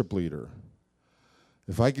worship leader.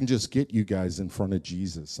 If I can just get you guys in front of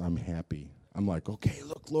Jesus, I'm happy. I'm like, okay,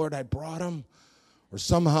 look, Lord, I brought them. Or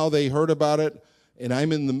somehow they heard about it, and I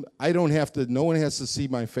don't have to, no one has to see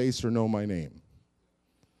my face or know my name.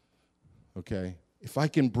 Okay? If I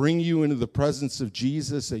can bring you into the presence of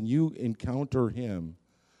Jesus and you encounter him,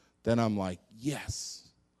 then I'm like, yes.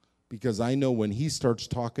 Because I know when he starts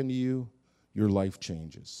talking to you, your life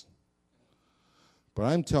changes. But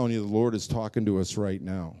I'm telling you, the Lord is talking to us right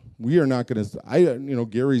now. We are not going to,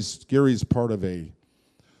 Gary's part of a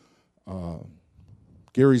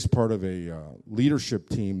leadership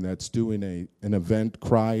team that's doing an event,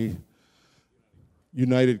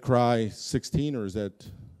 United Cry 16, or is that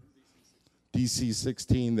DC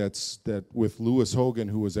 16, that with Lewis Hogan,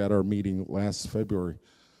 who was at our meeting last February.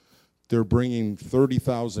 They're bringing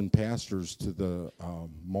 30,000 pastors to the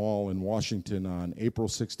mall in Washington on April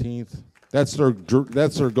 16th. That's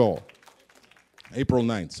their goal. April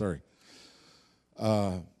 9th, sorry.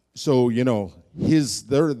 So,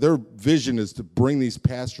 their vision is to bring these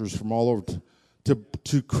pastors from all over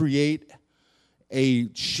to create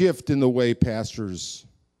a shift in the way pastors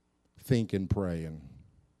think and pray.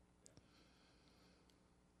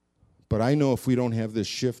 But I know if we don't have this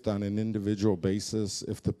shift on an individual basis,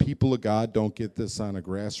 if the people of God don't get this on a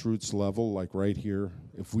grassroots level, like right here,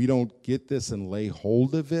 if we don't get this and lay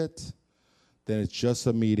hold of it, then it's just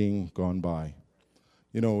a meeting gone by.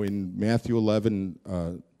 In Matthew 11,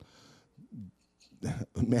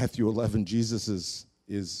 Jesus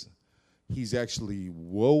he's actually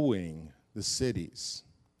woeing the cities.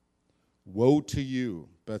 Woe to you,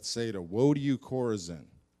 Bethsaida. Woe to you, Chorazin.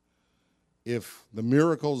 If the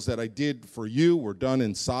miracles that I did for you were done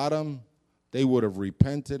in Sodom, they would have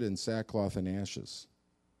repented in sackcloth and ashes.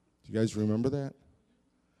 Do you guys remember that?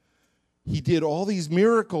 He did all these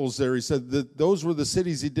miracles there. He said that those were the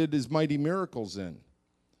cities he did his mighty miracles in.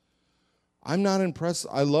 I'm not impressed.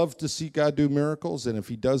 I love to see God do miracles, and if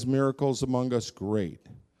he does miracles among us, great.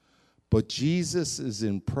 But Jesus is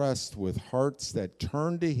impressed with hearts that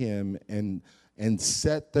turn to him and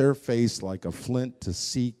set their face like a flint to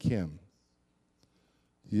seek him.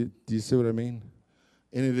 Do you see what I mean?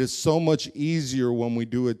 And it is so much easier when we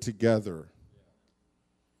do it together.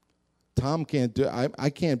 Tom can't do it. I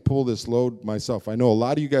can't pull this load myself. I know a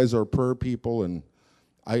lot of you guys are prayer people, and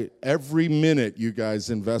every minute you guys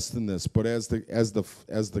invest in this. But as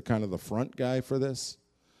the kind of the front guy for this,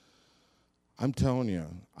 I'm telling you,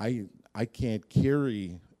 I can't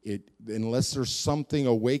carry it unless there's something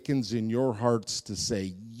awakens in your hearts to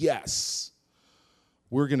say yes.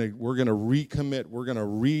 We're gonna recommit. We're gonna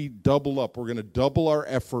redouble up. We're gonna double our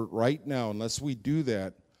effort right now. Unless we do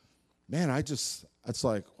that, man, it's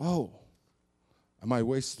like, whoa, am I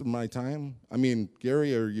wasting my time? I mean,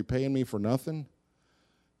 Gary, are you paying me for nothing?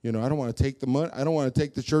 I don't want to take the money. I don't want to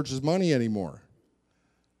take the church's money anymore.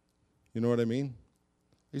 You know what I mean?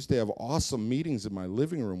 I used to have awesome meetings in my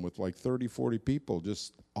living room with like 30, 40 people,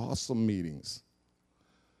 just awesome meetings.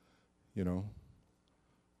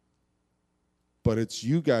 But it's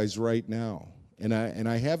you guys right now. And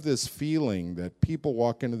I have this feeling that people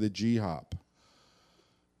walk into the G-Hop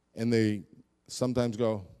and they sometimes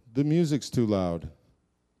go, the music's too loud.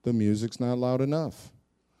 The music's not loud enough.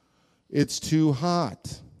 It's too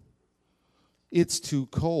hot. It's too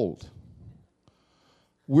cold.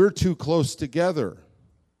 We're too close together.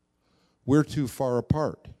 We're too far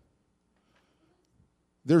apart.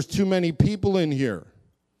 There's too many people in here.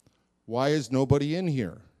 Why is nobody in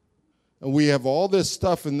here? And we have all this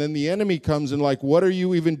stuff, and then the enemy comes and like, what are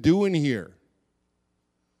you even doing here?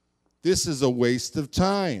 This is a waste of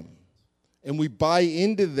time. And we buy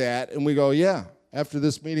into that, and we go, yeah, after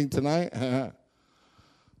this meeting tonight, I'm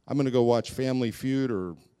going to go watch Family Feud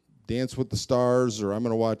or Dance with the Stars, or I'm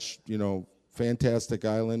going to watch, Fantastic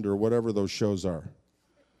Island or whatever those shows are.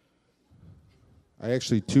 I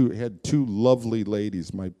actually had two lovely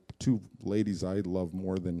ladies, my two ladies I love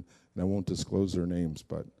more than, and I won't disclose their names,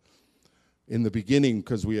 but in the beginning,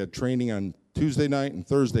 because we had training on Tuesday night and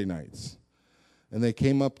Thursday nights. And they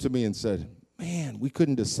came up to me and said, man, we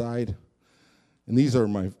couldn't decide. And these are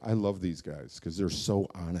I love these guys because they're so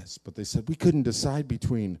honest. But they said, we couldn't decide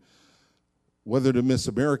between whether to Miss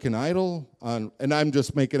American Idol and I'm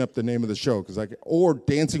just making up the name of the show, or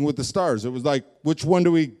Dancing with the Stars. It was like, which one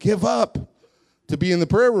do we give up to be in the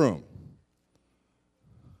prayer room?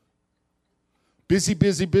 Busy,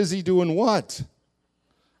 busy, busy doing what?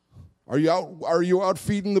 Are you out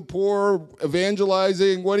feeding the poor,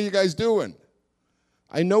 evangelizing? What are you guys doing?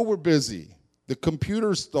 I know we're busy. The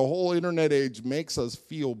computers, the whole internet age makes us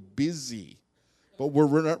feel busy. But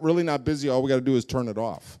we're really not busy. All we got to do is turn it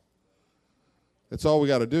off. That's all we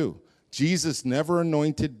got to do. Jesus never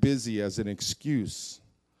anointed busy as an excuse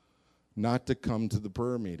not to come to the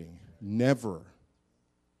prayer meeting. Never.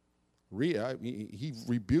 He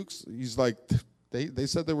rebukes. He's like, they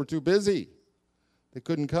said they were too busy. They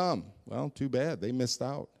couldn't come. Well, too bad. They missed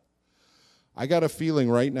out. I got a feeling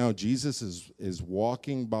right now Jesus is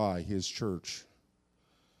walking by his church.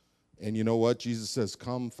 And you know what? Jesus says,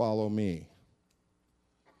 come follow me.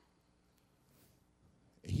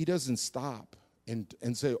 He doesn't stop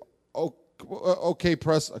and say, oh, okay,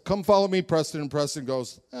 come follow me, Preston. And Preston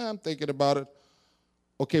goes, I'm thinking about it.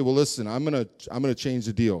 Okay, well, listen, I'm gonna change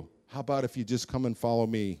the deal. How about if you just come and follow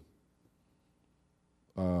me,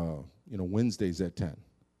 Wednesdays at 10?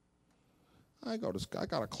 I got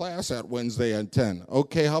a class at Wednesday at 10.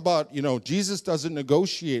 Okay, how about, Jesus doesn't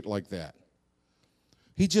negotiate like that.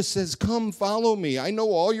 He just says, come follow me. I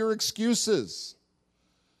know all your excuses.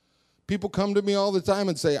 People come to me all the time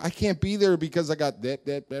and say, I can't be there because I got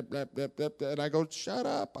that. And I go, shut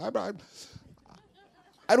up.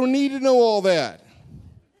 I don't need to know all that.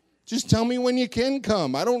 Just tell me when you can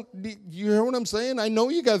come. You hear what I'm saying? I know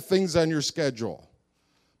you got things on your schedule.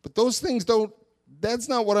 But those things that's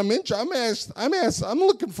not what I'm into. I'm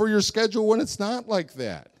looking for your schedule when it's not like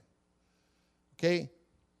that. Okay?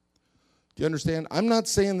 Do you understand? I'm not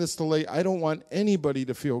saying this to lay. I don't want anybody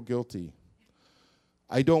to feel guilty.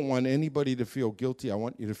 I don't want anybody to feel guilty. I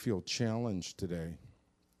want you to feel challenged today.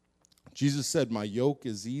 Jesus said, my yoke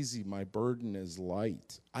is easy, my burden is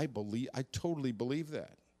light. I totally believe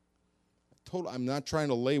that. I'm not trying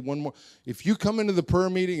to lay one more. If you come into the prayer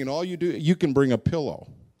meeting and all you do, you can bring a pillow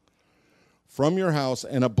from your house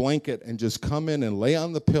and a blanket and just come in and lay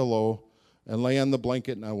on the pillow and lay on the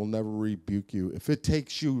blanket, and I will never rebuke you. If it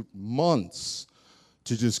takes you months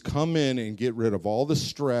to just come in and get rid of all the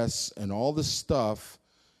stress and all the stuff,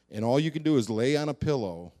 and all you can do is lay on a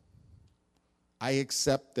pillow, I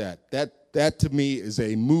accept that. That to me is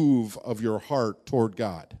a move of your heart toward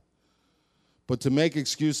God. But to make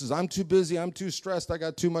excuses, I'm too busy, I'm too stressed, I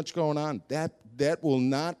got too much going on, that will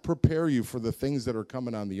not prepare you for the things that are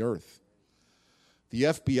coming on the earth. The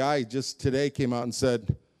FBI just today came out and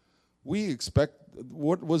said, we expect,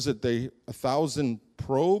 1,000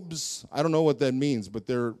 probes? I don't know what that means, but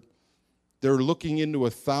they're looking into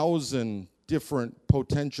 1,000 different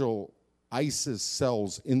potential ISIS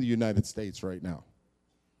cells in the United States right now.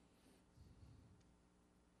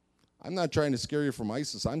 I'm not trying to scare you from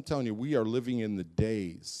ISIS. I'm telling you, we are living in the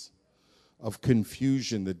days of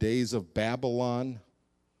confusion, the days of Babylon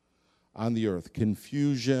on the earth.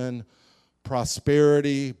 Confusion,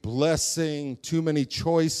 prosperity, blessing, too many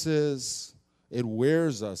choices. It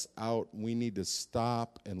wears us out. We need to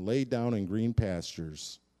stop and lay down in green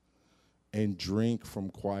pastures and drink from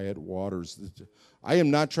quiet waters. I am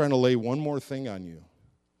not trying to lay one more thing on you.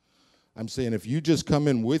 I'm saying if you just come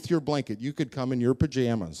in with your blanket, you could come in your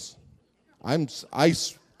pajamas. I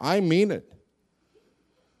mean it.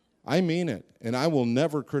 I mean it. And I will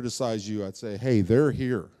never criticize you. I'd say, hey, they're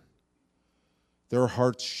here. Their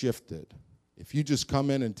hearts shifted. If you just come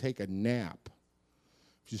in and take a nap,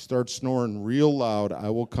 if you start snoring real loud, I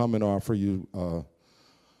will come and offer you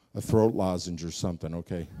a throat lozenge or something,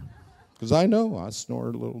 okay? Because I know I snore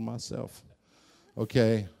a little myself,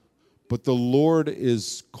 okay? But the Lord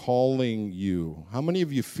is calling you. How many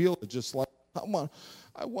of you feel it just like,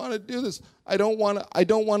 I want to do this. I don't want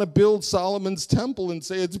to build Solomon's temple and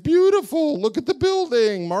say it's beautiful. Look at the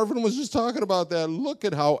building. Marvin was just talking about that. Look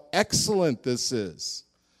at how excellent this is.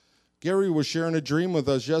 Gary was sharing a dream with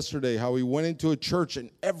us yesterday, how he went into a church and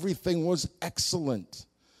everything was excellent.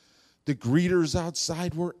 The greeters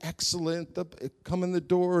outside were excellent. Come in the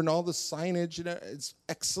door and all the signage, and it's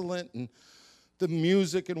excellent. And the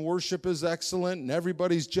music and worship is excellent. And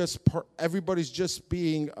everybody's just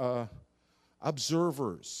being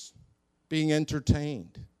observers, being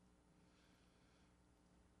entertained.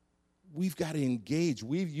 We've got to engage.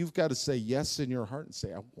 You've got to say yes in your heart and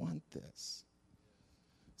say, I want this.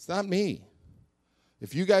 It's not me.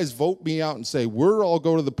 If you guys vote me out and say, we're all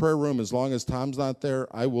go to the prayer room as long as Tom's not there,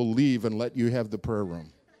 I will leave and let you have the prayer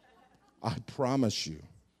room. I promise you.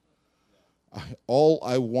 All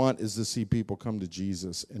I want is to see people come to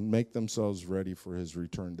Jesus and make themselves ready for his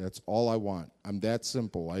return. That's all I want. I'm that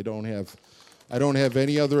simple. I don't have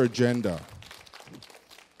any other agenda.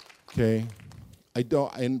 Okay? I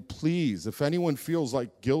don't, and please, if anyone feels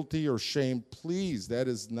like guilty or shame, please, that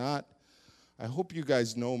is not, I hope you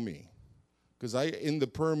guys know me. Because in the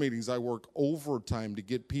prayer meetings, I work overtime to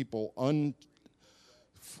get people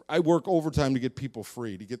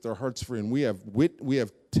free, to get their hearts free. And we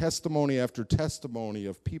have testimony after testimony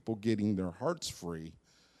of people getting their hearts free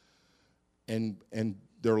and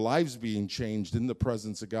their lives being changed in the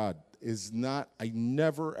presence of God. I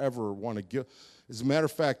never, ever want to give. As a matter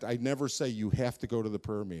of fact, I never say you have to go to the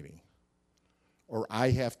prayer meeting or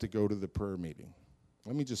I have to go to the prayer meeting.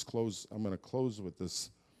 Let me just close. I'm going to close with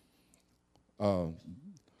this.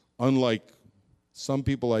 Unlike some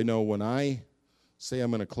people I know, when I say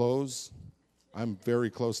I'm going to close, I'm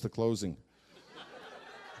very close to closing.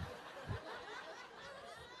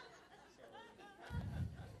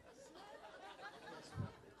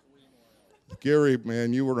 Gary,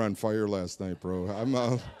 man, you were on fire last night, bro.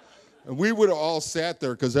 And we would have all sat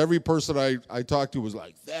there because every person I talked to was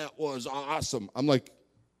like, that was awesome. I'm like,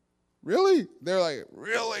 really? They're like,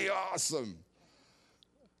 really awesome.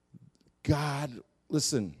 God,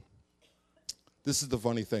 listen, this is the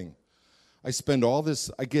funny thing. I spend all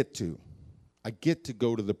this, I get to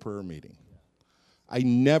go to the prayer meeting. I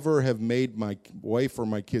never have made my wife or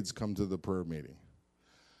my kids come to the prayer meeting.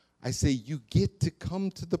 I say, you get to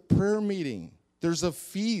come to the prayer meeting. There's a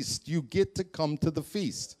feast. You get to come to the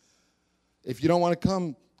feast. If you don't want to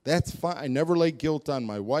come, that's fine. I never lay guilt on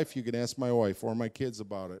my wife. You can ask my wife or my kids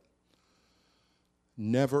about it.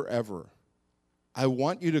 Never, ever. I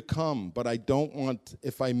want you to come, but I don't want,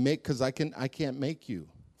 because I can't make you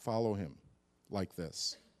follow him like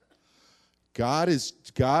this. God,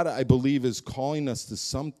 I believe, is calling us to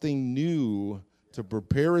something new to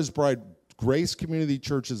prepare his bride. Grace Community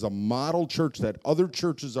Church is a model church that other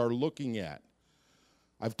churches are looking at.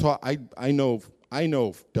 I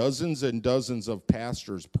know dozens and dozens of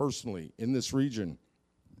pastors personally in this region,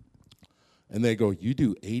 and they go, you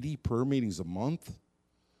do 80 prayer meetings a month?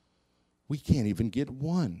 We can't even get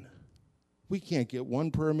one. We can't get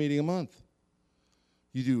one prayer meeting a month.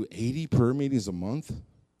 You do 80 prayer meetings a month?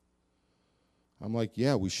 I'm like,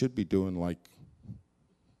 yeah, we should be doing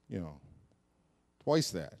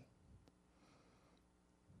twice that.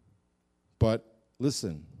 But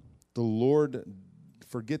listen, the Lord,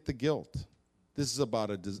 forget the guilt. This is about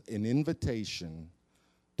an invitation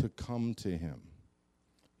to come to him.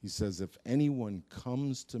 He says, if anyone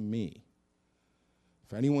comes to me,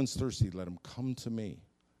 if anyone's thirsty, let him come to me,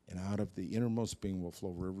 and out of the innermost being will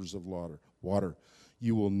flow rivers of water.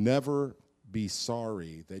 You will never be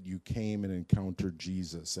sorry that you came and encountered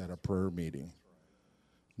Jesus at a prayer meeting.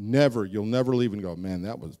 Never. You'll never leave and go, man,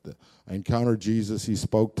 I encountered Jesus. He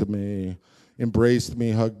spoke to me, embraced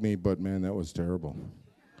me, hugged me, but man, that was terrible.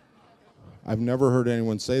 I've never heard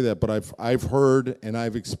anyone say that, but I've heard and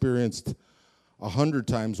I've experienced 100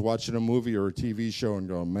 times watching a movie or a TV show and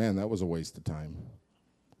going, man, that was a waste of time.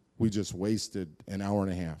 We just wasted an hour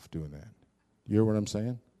and a half doing that. You hear what I'm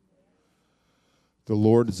saying? The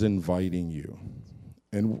Lord is inviting you.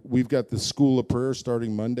 And we've got the School of Prayer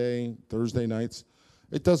starting Monday, Thursday nights.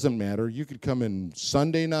 It doesn't matter. You could come in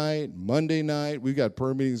Sunday night, Monday night. We've got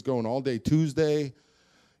prayer meetings going all day Tuesday,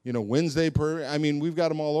 Wednesday prayer. I mean, we've got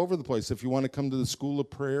them all over the place. If you want to come to the School of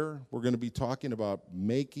Prayer, we're going to be talking about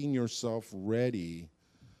making yourself ready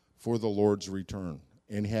for the Lord's return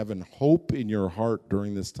and having hope in your heart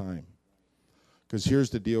during this time. Because here's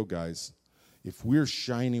the deal, guys. If we're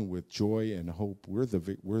shining with joy and hope, we're the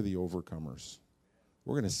overcomers.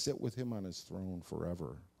 We're going to sit with him on his throne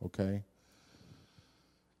forever, okay?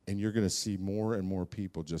 And you're going to see more and more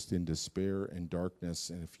people just in despair and darkness,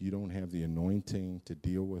 and if you don't have the anointing to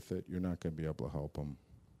deal with it, you're not going to be able to help them.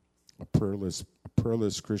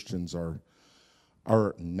 Prayerless Christians are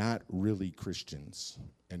not really Christians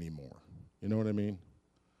anymore. You know what I mean?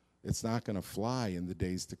 It's not going to fly in the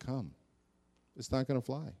days to come. It's not going to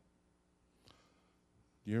fly.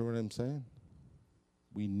 You hear what I'm saying?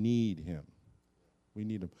 We need him. We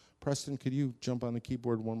need him. Preston, could you jump on the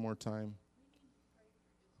keyboard one more time?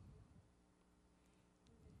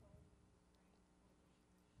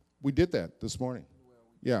 We did that this morning.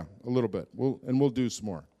 Yeah, a little bit. We'll do some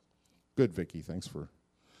more. Good, Vicki. Thanks for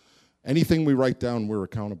anything we write down, we're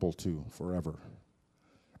accountable to forever.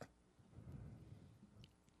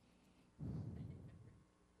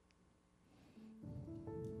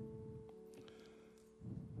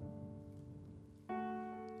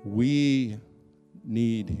 We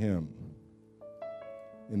need him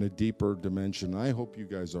in a deeper dimension. I hope you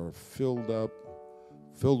guys are filled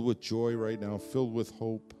with joy right now, filled with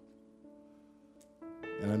hope.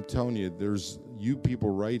 And I'm telling you, there's you people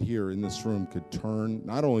right here in this room could turn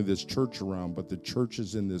not only this church around, but the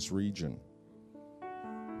churches in this region.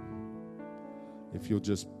 If you'll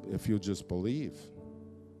just believe.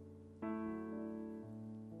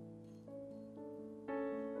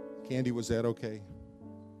 Candy, was that okay?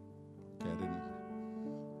 Okay,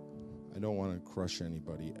 I don't want to crush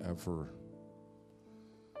anybody ever.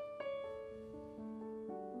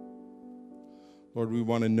 Lord, we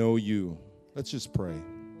want to know you. Let's just pray.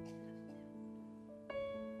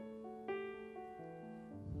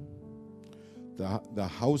 The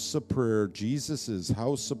house of prayer, Jesus'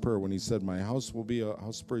 house of prayer, when he said, my house will be a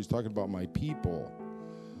house of prayer, he's talking about my people.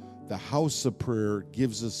 The house of prayer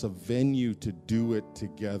gives us a venue to do it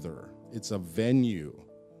together. It's a venue.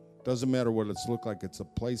 Doesn't matter what it's looked like. It's a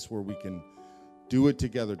place where we can do it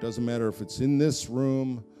together. Doesn't matter if it's in this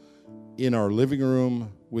room, in our living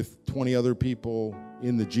room with 20 other people,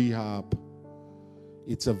 in the G-Hop.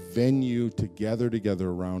 It's a venue to gather together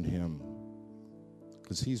around him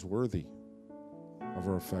because he's worthy of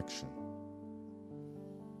our affection.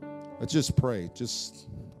 Let's just pray.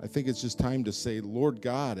 I think it's just time to say, Lord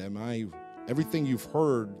God, everything you've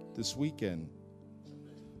heard this weekend,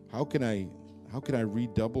 how can I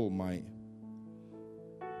redouble my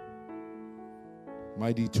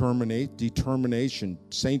determination?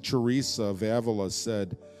 Saint Teresa of Avila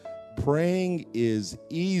said, praying is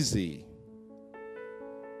easy.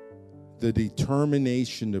 The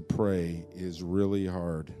determination to pray is really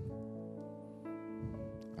hard.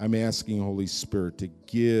 I'm asking Holy Spirit to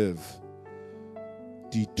give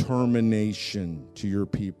determination to your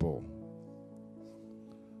people.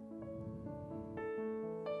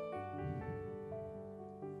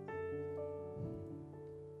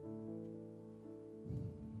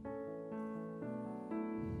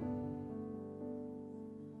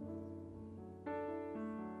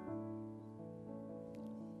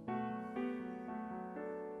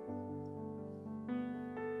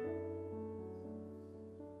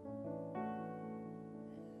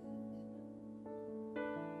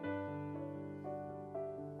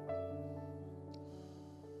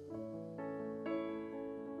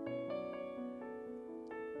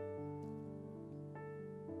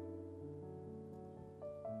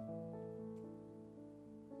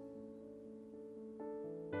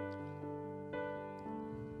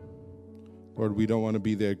 Lord, we don't want to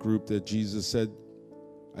be that group that Jesus said,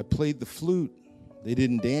 I played the flute. They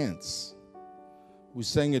didn't dance. We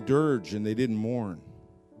sang a dirge and they didn't mourn.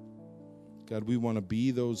 God, we want to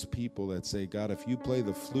be those people that say, God, if you play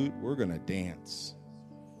the flute, we're going to dance.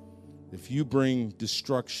 If you bring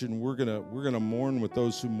destruction, we're going to mourn with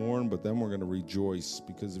those who mourn, but then we're going to rejoice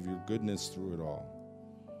because of your goodness through it all.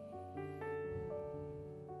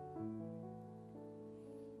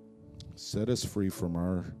 Set us free from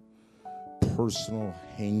our personal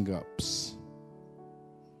hang-ups.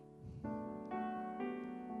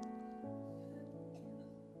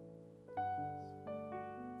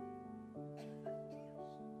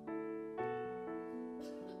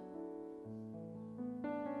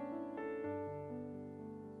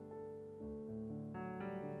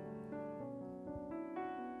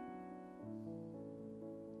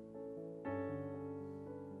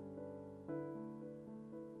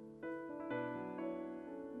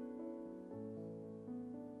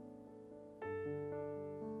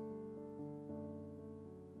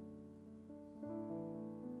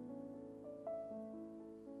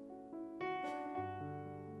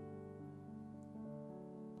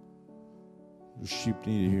 Your sheep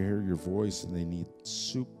need to hear your voice, and they need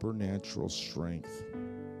supernatural strength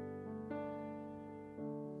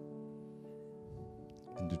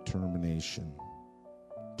and determination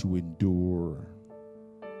to endure.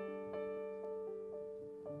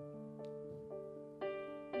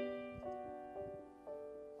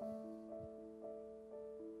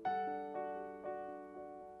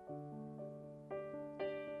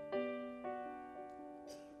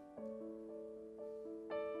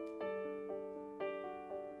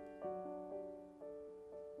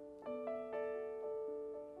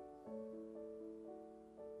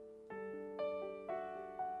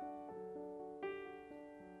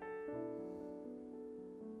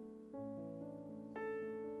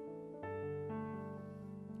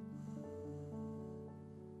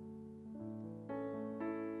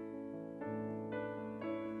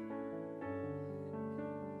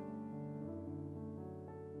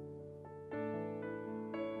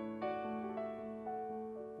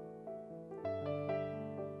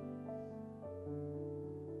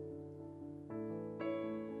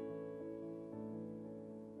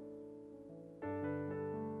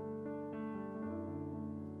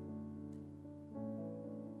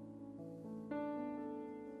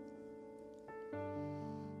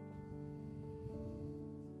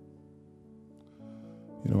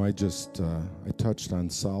 You know, I touched on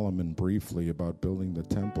Solomon briefly about building the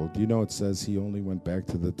temple. Do you know it says he only went back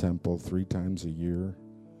to the temple 3 times a year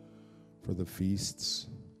for the feasts?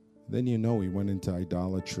 Then you know he went into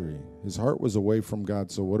idolatry. His heart was away from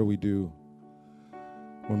God, so what do we do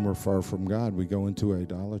when we're far from God? We go into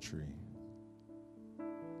idolatry.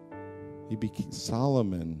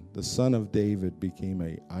 Solomon, the son of David, became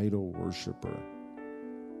an idol worshiper.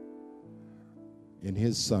 And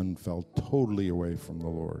his son fell totally away from the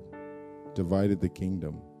Lord, divided the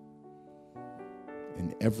kingdom.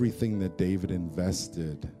 And everything that David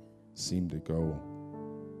invested seemed to go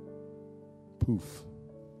poof.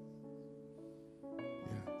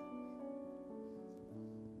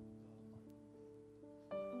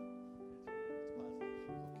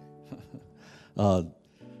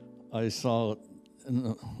 I saw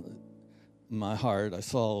in my heart, I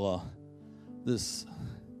saw this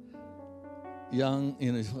young,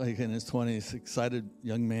 in his 20s, excited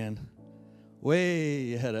young man,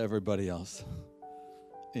 way ahead of everybody else.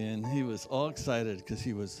 And he was all excited because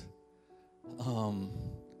he was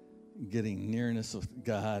getting nearness with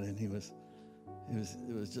God, and it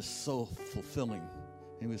was just so fulfilling.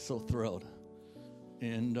 He was so thrilled.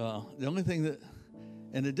 And the only thing that,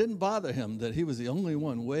 and it didn't bother him that he was the only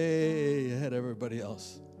one way ahead of everybody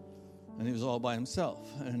else. And he was all by himself.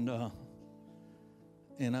 And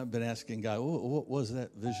I've been asking God, what was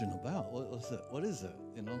that vision about? What was that? What is it?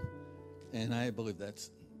 You know? And I believe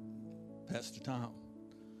that's Pastor Tom.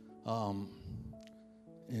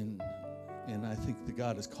 And I think that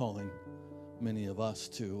God is calling many of us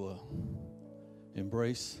to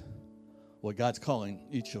embrace what God's calling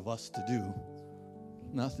each of us to do.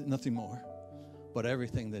 Nothing more, but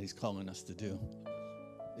everything that He's calling us to do.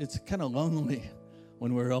 It's kind of lonely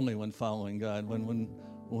when we're only one following God. When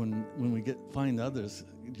we find others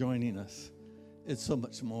joining us, it's so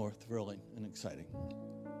much more thrilling and exciting.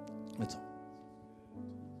 That's all.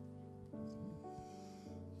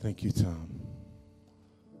 Thank you, Tom.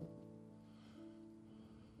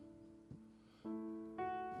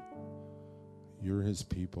 You're His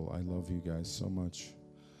people. I love you guys so much.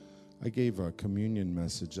 I gave a communion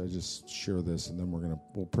message. I just share this, and then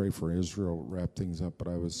we'll pray for Israel, wrap things up. But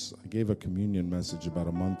I gave a communion message about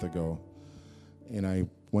a month ago, and I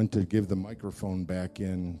went to give the microphone back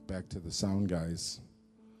to the sound guys,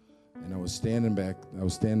 and I was standing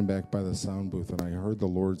back by the sound booth, and I heard the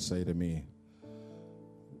Lord say to me.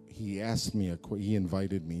 He asked me he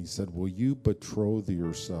invited me. He said, "Will you betroth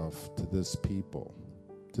yourself to this people?"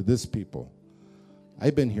 To this people.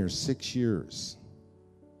 I've been here 6 years.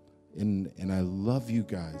 And I love you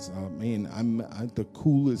guys. I mean, I'm the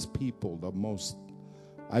coolest people, the most.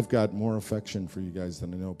 I've got more affection for you guys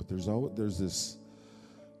than I know. But there's this,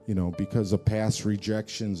 because of past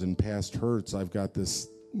rejections and past hurts, I've got this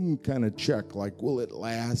kind of check. Like, will it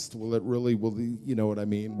last? Will it really? You know what I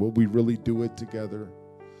mean? Will we really do it together?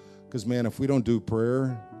 Because man, if we don't do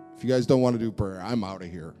prayer, if you guys don't want to do prayer, I'm out of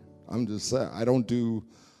here. I'm just saying, I don't do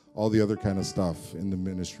all the other kind of stuff in the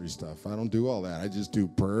ministry stuff. I don't do all that. I just do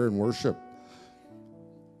prayer and worship.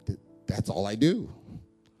 That's all I do.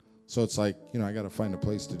 So it's like, I got to find a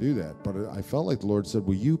place to do that. But I felt like the Lord said,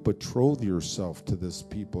 will you betroth yourself to this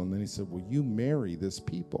people? And then He said, will you marry this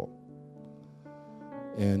people?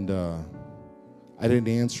 And I didn't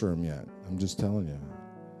answer Him yet. I'm just telling you.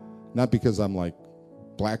 Not because I'm like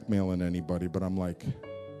blackmailing anybody, but I'm like,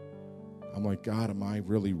 God, am I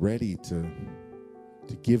really ready to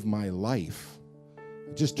give my life?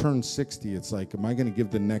 I just turned 60. It's like, am I going to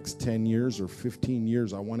give the next 10 years or 15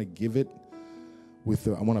 years? I want to give it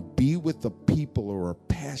I want to be with the people who are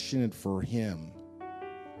passionate for Him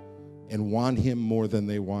and want Him more than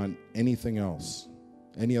they want anything else,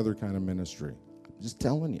 any other kind of ministry. I'm just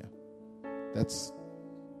telling you.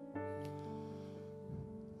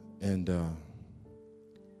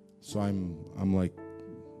 So I'm like,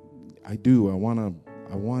 I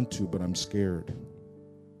want to, but I'm scared.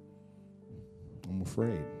 I'm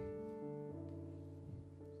afraid.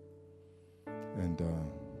 And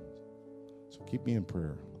so keep me in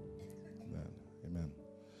prayer. Amen.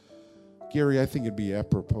 Gary, I think it'd be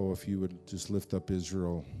apropos if you would just lift up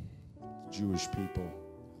Israel, Jewish people.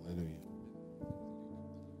 Hallelujah.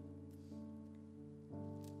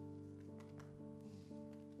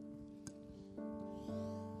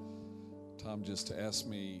 Tom just asked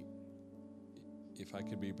me if I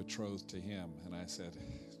could be betrothed to him, and I said,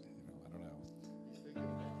 I don't know.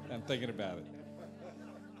 I'm thinking about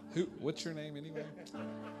it. What's your name anyway?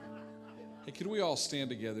 Hey, could we all stand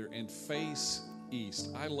together and face east?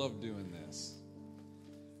 I love doing this.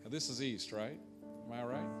 Now, this is east, right? Am I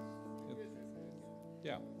right?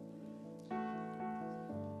 Yeah.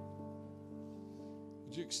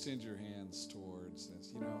 would you extend your hands towards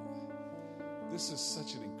this? You know, this is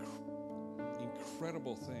such an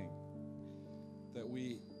incredible thing that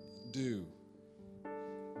we do,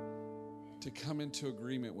 to come into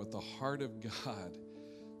agreement with the heart of God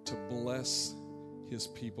to bless his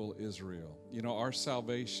people Israel. You know, our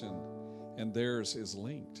salvation and theirs is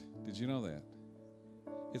linked. Did you know that?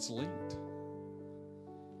 It's linked.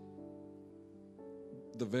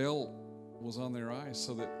 The veil was on their eyes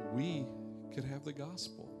so that we could have the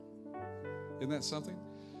gospel. Isn't that something?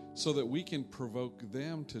 So that we can provoke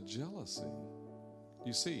them to jealousy.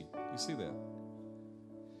 You see that?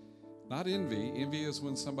 Not envy. Envy is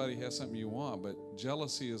when somebody has something you want, but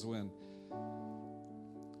jealousy is when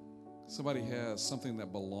somebody has something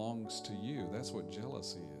that belongs to you. That's what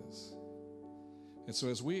jealousy is. And so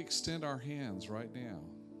as we extend our hands right now,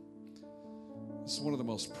 this is one of the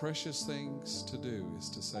most precious things to do, is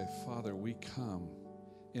to say, Father, we come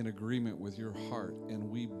in agreement with your heart and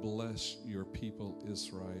we bless your people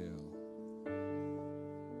Israel.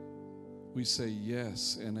 We say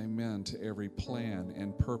yes and amen to every plan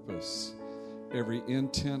and purpose, every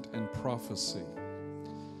intent and prophecy.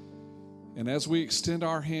 And as we extend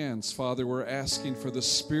our hands, Father, we're asking for the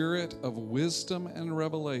spirit of wisdom and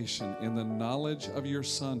revelation in the knowledge of your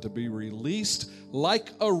Son to be released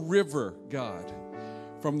like a river, God,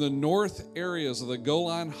 from the north areas of the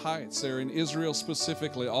Golan Heights there in Israel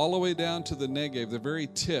specifically, all the way down to the Negev, the very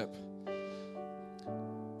tip,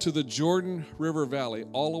 to the Jordan River Valley,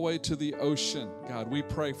 all the way to the ocean. God, we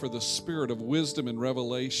pray for the spirit of wisdom and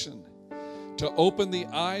revelation to open the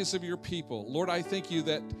eyes of your people. Lord, I thank you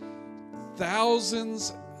that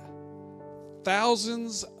thousands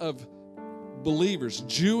of believers,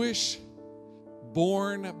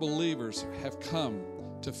 Jewish-born believers, have come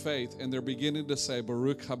to faith, and they're beginning to say,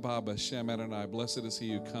 Baruch haba b'shem Adonai, blessed is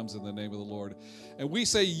he who comes in the name of the Lord. And we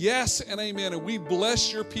say yes and amen, and we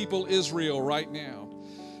bless your people Israel right now.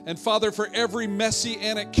 And Father, for every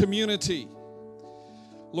Messianic community,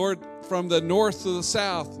 Lord, from the north to the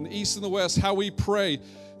south, and the east and the west, how we pray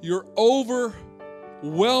your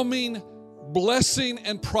overwhelming blessing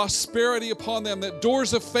and prosperity upon them, that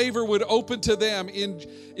doors of favor would open to them in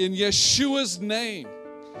Yeshua's name.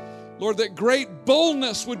 Lord, that great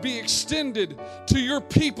boldness would be extended to your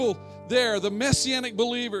people there, the Messianic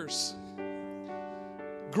believers.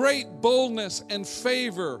 Great boldness and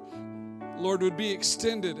favor, Lord, would be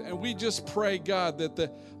extended. And we just pray, God, that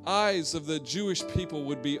the eyes of the Jewish people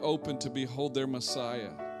would be open to behold their Messiah.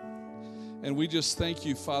 And we just thank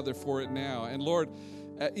you, Father, for it now. And Lord,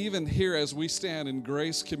 even here as we stand in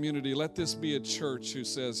Grace Community, let this be a church who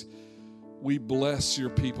says, we bless your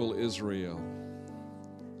people Israel.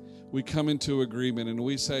 We come into agreement and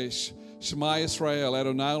we say, Shema Israel,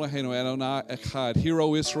 Adonai Eloheinu, Adonai Echad. Hear,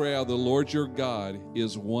 O Israel, the Lord your God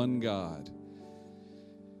is one God.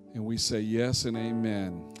 And we say yes and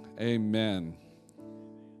amen. Amen.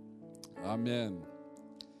 Amen.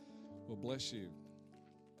 Well, bless you.